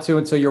don't want to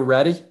until you're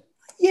ready?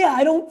 Yeah,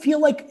 I don't feel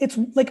like it's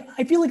like,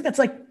 I feel like that's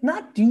like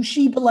not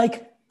douchey, but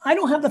like, I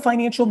don't have the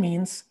financial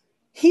means.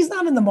 He's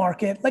not in the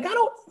market. Like,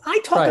 I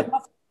talk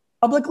enough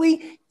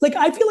publicly. Like,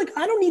 I feel like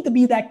I don't need to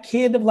be that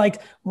kid of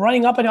like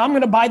running up and I'm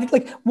going to buy the,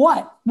 like,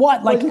 what?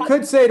 Like, well, you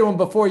could say to him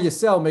before you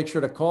sell, make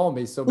sure to call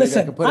me. So maybe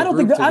listen, I can put a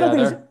group together. I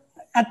don't think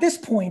at this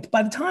point,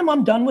 by the time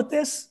I'm done with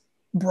this,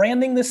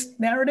 branding this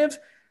narrative,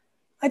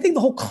 I think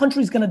the whole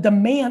country's going to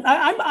demand.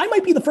 I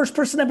might be the first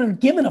person ever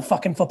given a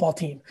fucking football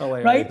team,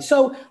 right?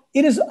 So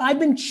it is. I've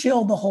been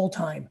chill the whole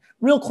time.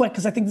 Real quick,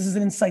 because I think this is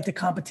an insight to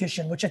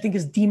competition, which I think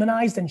is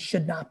demonized and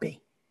should not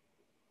be.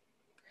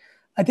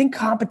 I think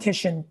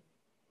competition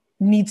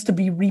needs to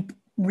be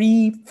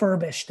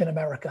refurbished in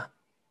America.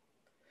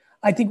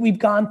 I think we've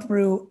gone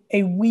through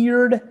a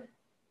weird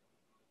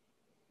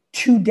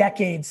 2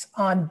 decades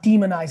on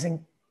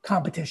demonizing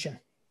competition.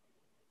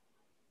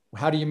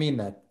 How do you mean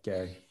that,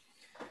 Gary?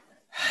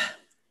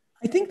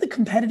 I think the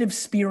competitive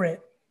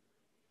spirit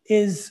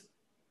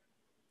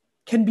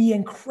can be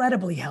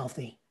incredibly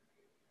healthy.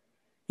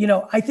 You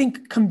know, I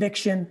think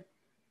conviction,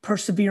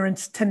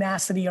 perseverance,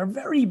 tenacity are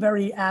very,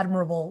 very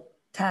admirable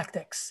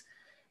tactics.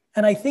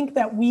 And I think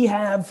that we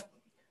have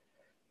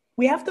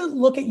to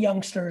look at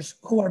youngsters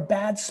who are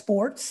bad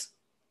sports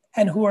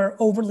and who are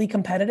overly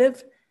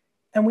competitive.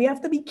 And we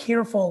have to be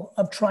careful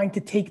of trying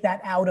to take that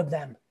out of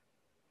them.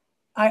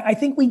 I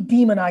think we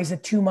demonize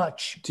it too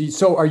much.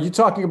 So are you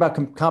talking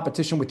about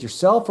competition with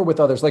yourself or with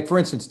others? Like, for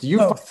instance, do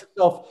you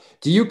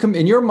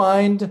in your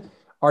mind,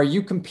 are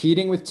you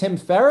competing with Tim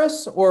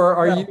Ferriss or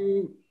are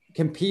you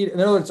competing?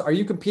 In other words, are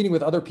you competing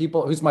with other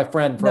people? Who's my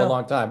friend for a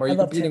long time? Are you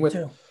competing with,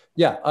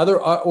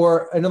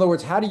 or in other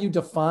words, how do you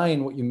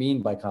define what you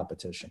mean by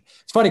competition?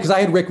 It's funny because I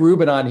had Rick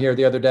Rubin on here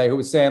the other day who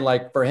was saying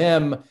like for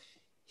him,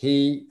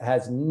 he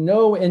has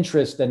no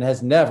interest and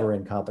has never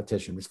in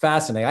competition. It was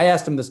fascinating. I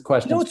asked him this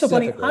question. You know what's so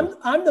funny?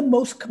 I'm the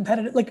most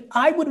competitive. Like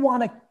I would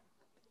want to,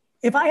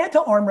 if I had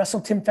to arm wrestle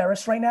Tim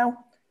Ferriss right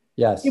now,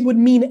 yes, it would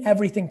mean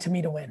everything to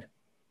me to win.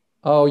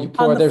 Oh, you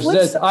poor. There's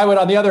this. I would,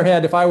 on the other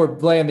hand, if I were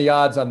playing the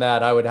odds on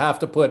that, I would have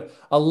to put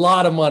a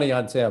lot of money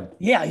on Tim.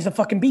 Yeah, he's a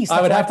fucking beast.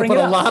 I would have to put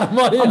a lot of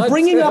money on Tim. I'm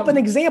bringing up an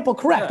example.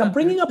 Correct. I'm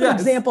bringing up an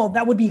example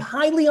that would be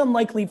highly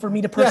unlikely for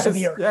me to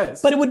persevere.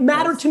 Yes, but it would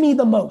matter to me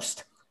the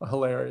most.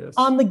 Hilarious.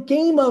 On the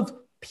game of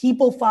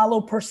people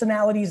follow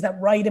personalities that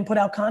write and put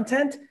out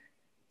content,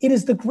 it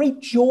is the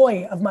great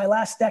joy of my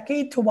last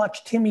decade to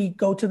watch Timmy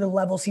go to the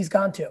levels he's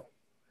gone to.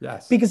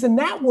 Yes. Because in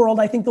that world,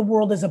 I think the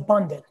world is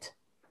abundant.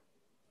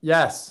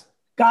 Yes.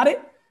 Got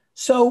it?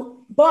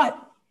 So, but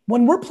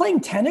when we're playing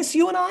tennis,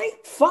 you and I,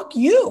 fuck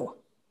you.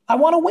 I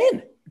want to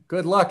win.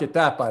 Good luck at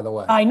that, by the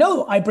way. I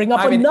know. I bring up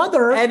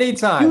another.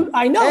 Anytime.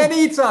 I know.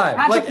 Anytime.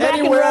 Patrick like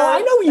anywhere.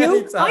 I know you.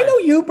 Anytime. I know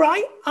you,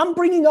 Brian. I'm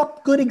bringing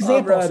up good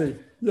examples. I'm ready.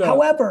 Yeah.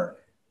 However,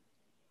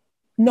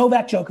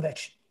 Novak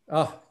Djokovic.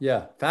 Oh,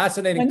 yeah.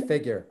 Fascinating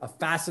figure. A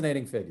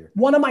fascinating figure.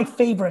 One of my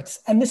favorites.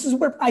 And this is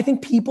where I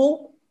think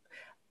people,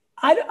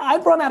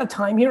 I've run out of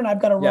time here and I've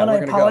got to run. I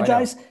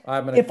apologize.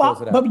 I'm going to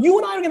close it out. But you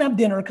and I are going to have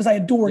dinner because I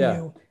adore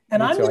you.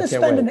 And I'm going to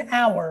spend an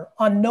hour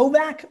on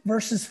Novak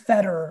versus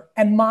Federer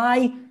and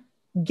my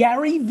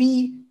Gary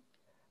V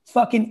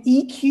fucking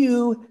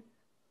EQ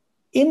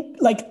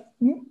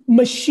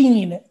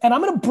machine. And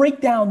I'm going to break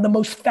down the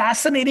most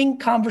fascinating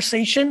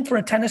conversation for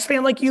a tennis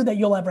fan like you that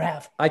you'll ever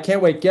have. I can't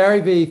wait.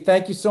 Gary V,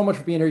 thank you so much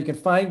for being here. You can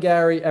find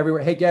Gary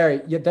everywhere. Hey,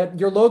 Gary,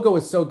 your logo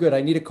is so good.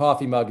 I need a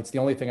coffee mug. It's the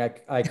only thing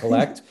I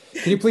collect.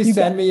 Can you please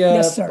send me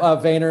a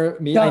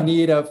Vayner? I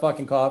need a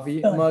fucking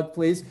coffee mug,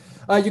 please.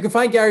 You can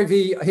find Gary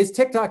V. His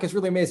TikTok is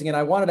really amazing. And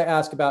I wanted to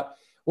ask about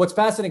what's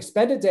fascinating.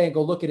 Spend a day and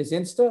go look at his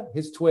Insta,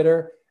 his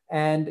Twitter,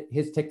 and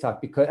his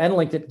TikTok and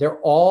LinkedIn. They're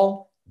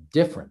all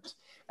different.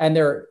 And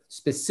they're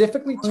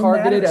specifically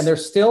targeted and they're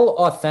still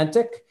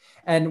authentic.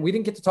 And we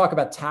didn't get to talk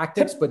about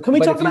tactics, but can we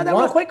talk about that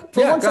real quick?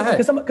 For one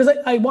second, because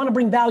I want to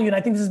bring value and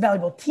I think this is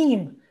valuable.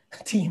 Team.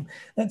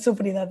 That's so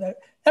funny that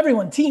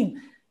everyone,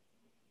 team.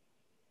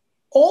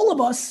 All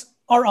of us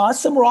are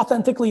us and we're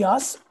authentically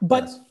us,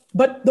 but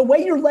the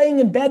way you're laying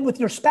in bed with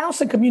your spouse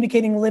and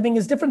communicating and living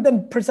is different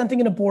than presenting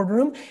in a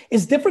boardroom,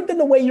 is different than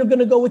the way you're going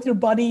to go with your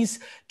buddies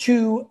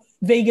to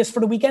Vegas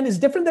for the weekend, is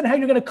different than how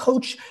you're going to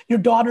coach your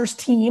daughter's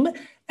team.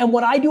 And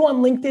what I do on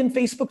LinkedIn,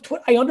 Facebook,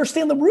 Twitter, I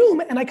understand the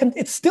room and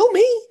it's still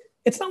me.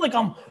 It's not like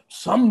I'm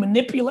some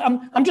manipulator.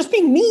 I'm just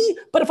being me.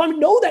 But if I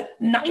know that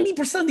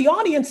 90% of the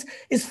audience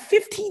is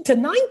 15 to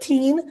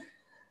 19,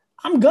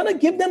 I'm going to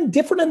give them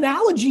different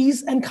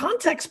analogies and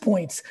context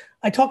points.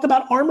 I talked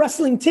about arm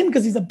wrestling Tim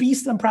because he's a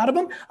beast and I'm proud of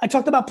him. I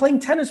talked about playing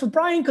tennis with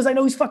Brian because I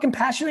know he's fucking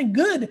passionate and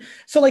good.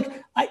 So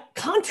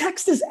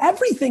context is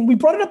everything. We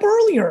brought it up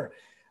earlier.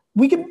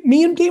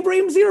 Me and Gabe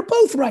Ramsey are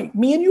both right.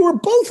 Me and you are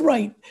both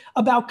right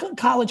about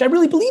college. I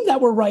really believe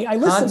that we're right. I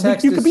listen.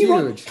 Context you could be huge.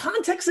 Wrong.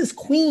 Context is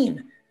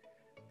queen.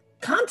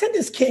 Content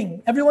is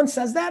king. Everyone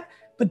says that,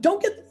 but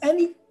don't get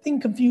any thing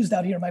confused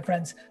out here, my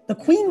friends. The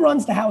queen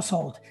runs the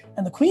household,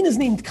 and the queen is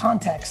named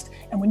context.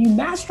 And when you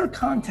master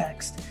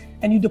context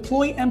and you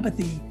deploy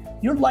empathy,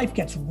 your life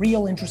gets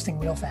real interesting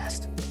real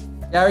fast.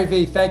 Gary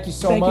V, thank you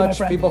so much.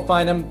 People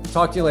find him.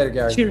 Talk to you later,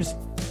 Gary. Cheers.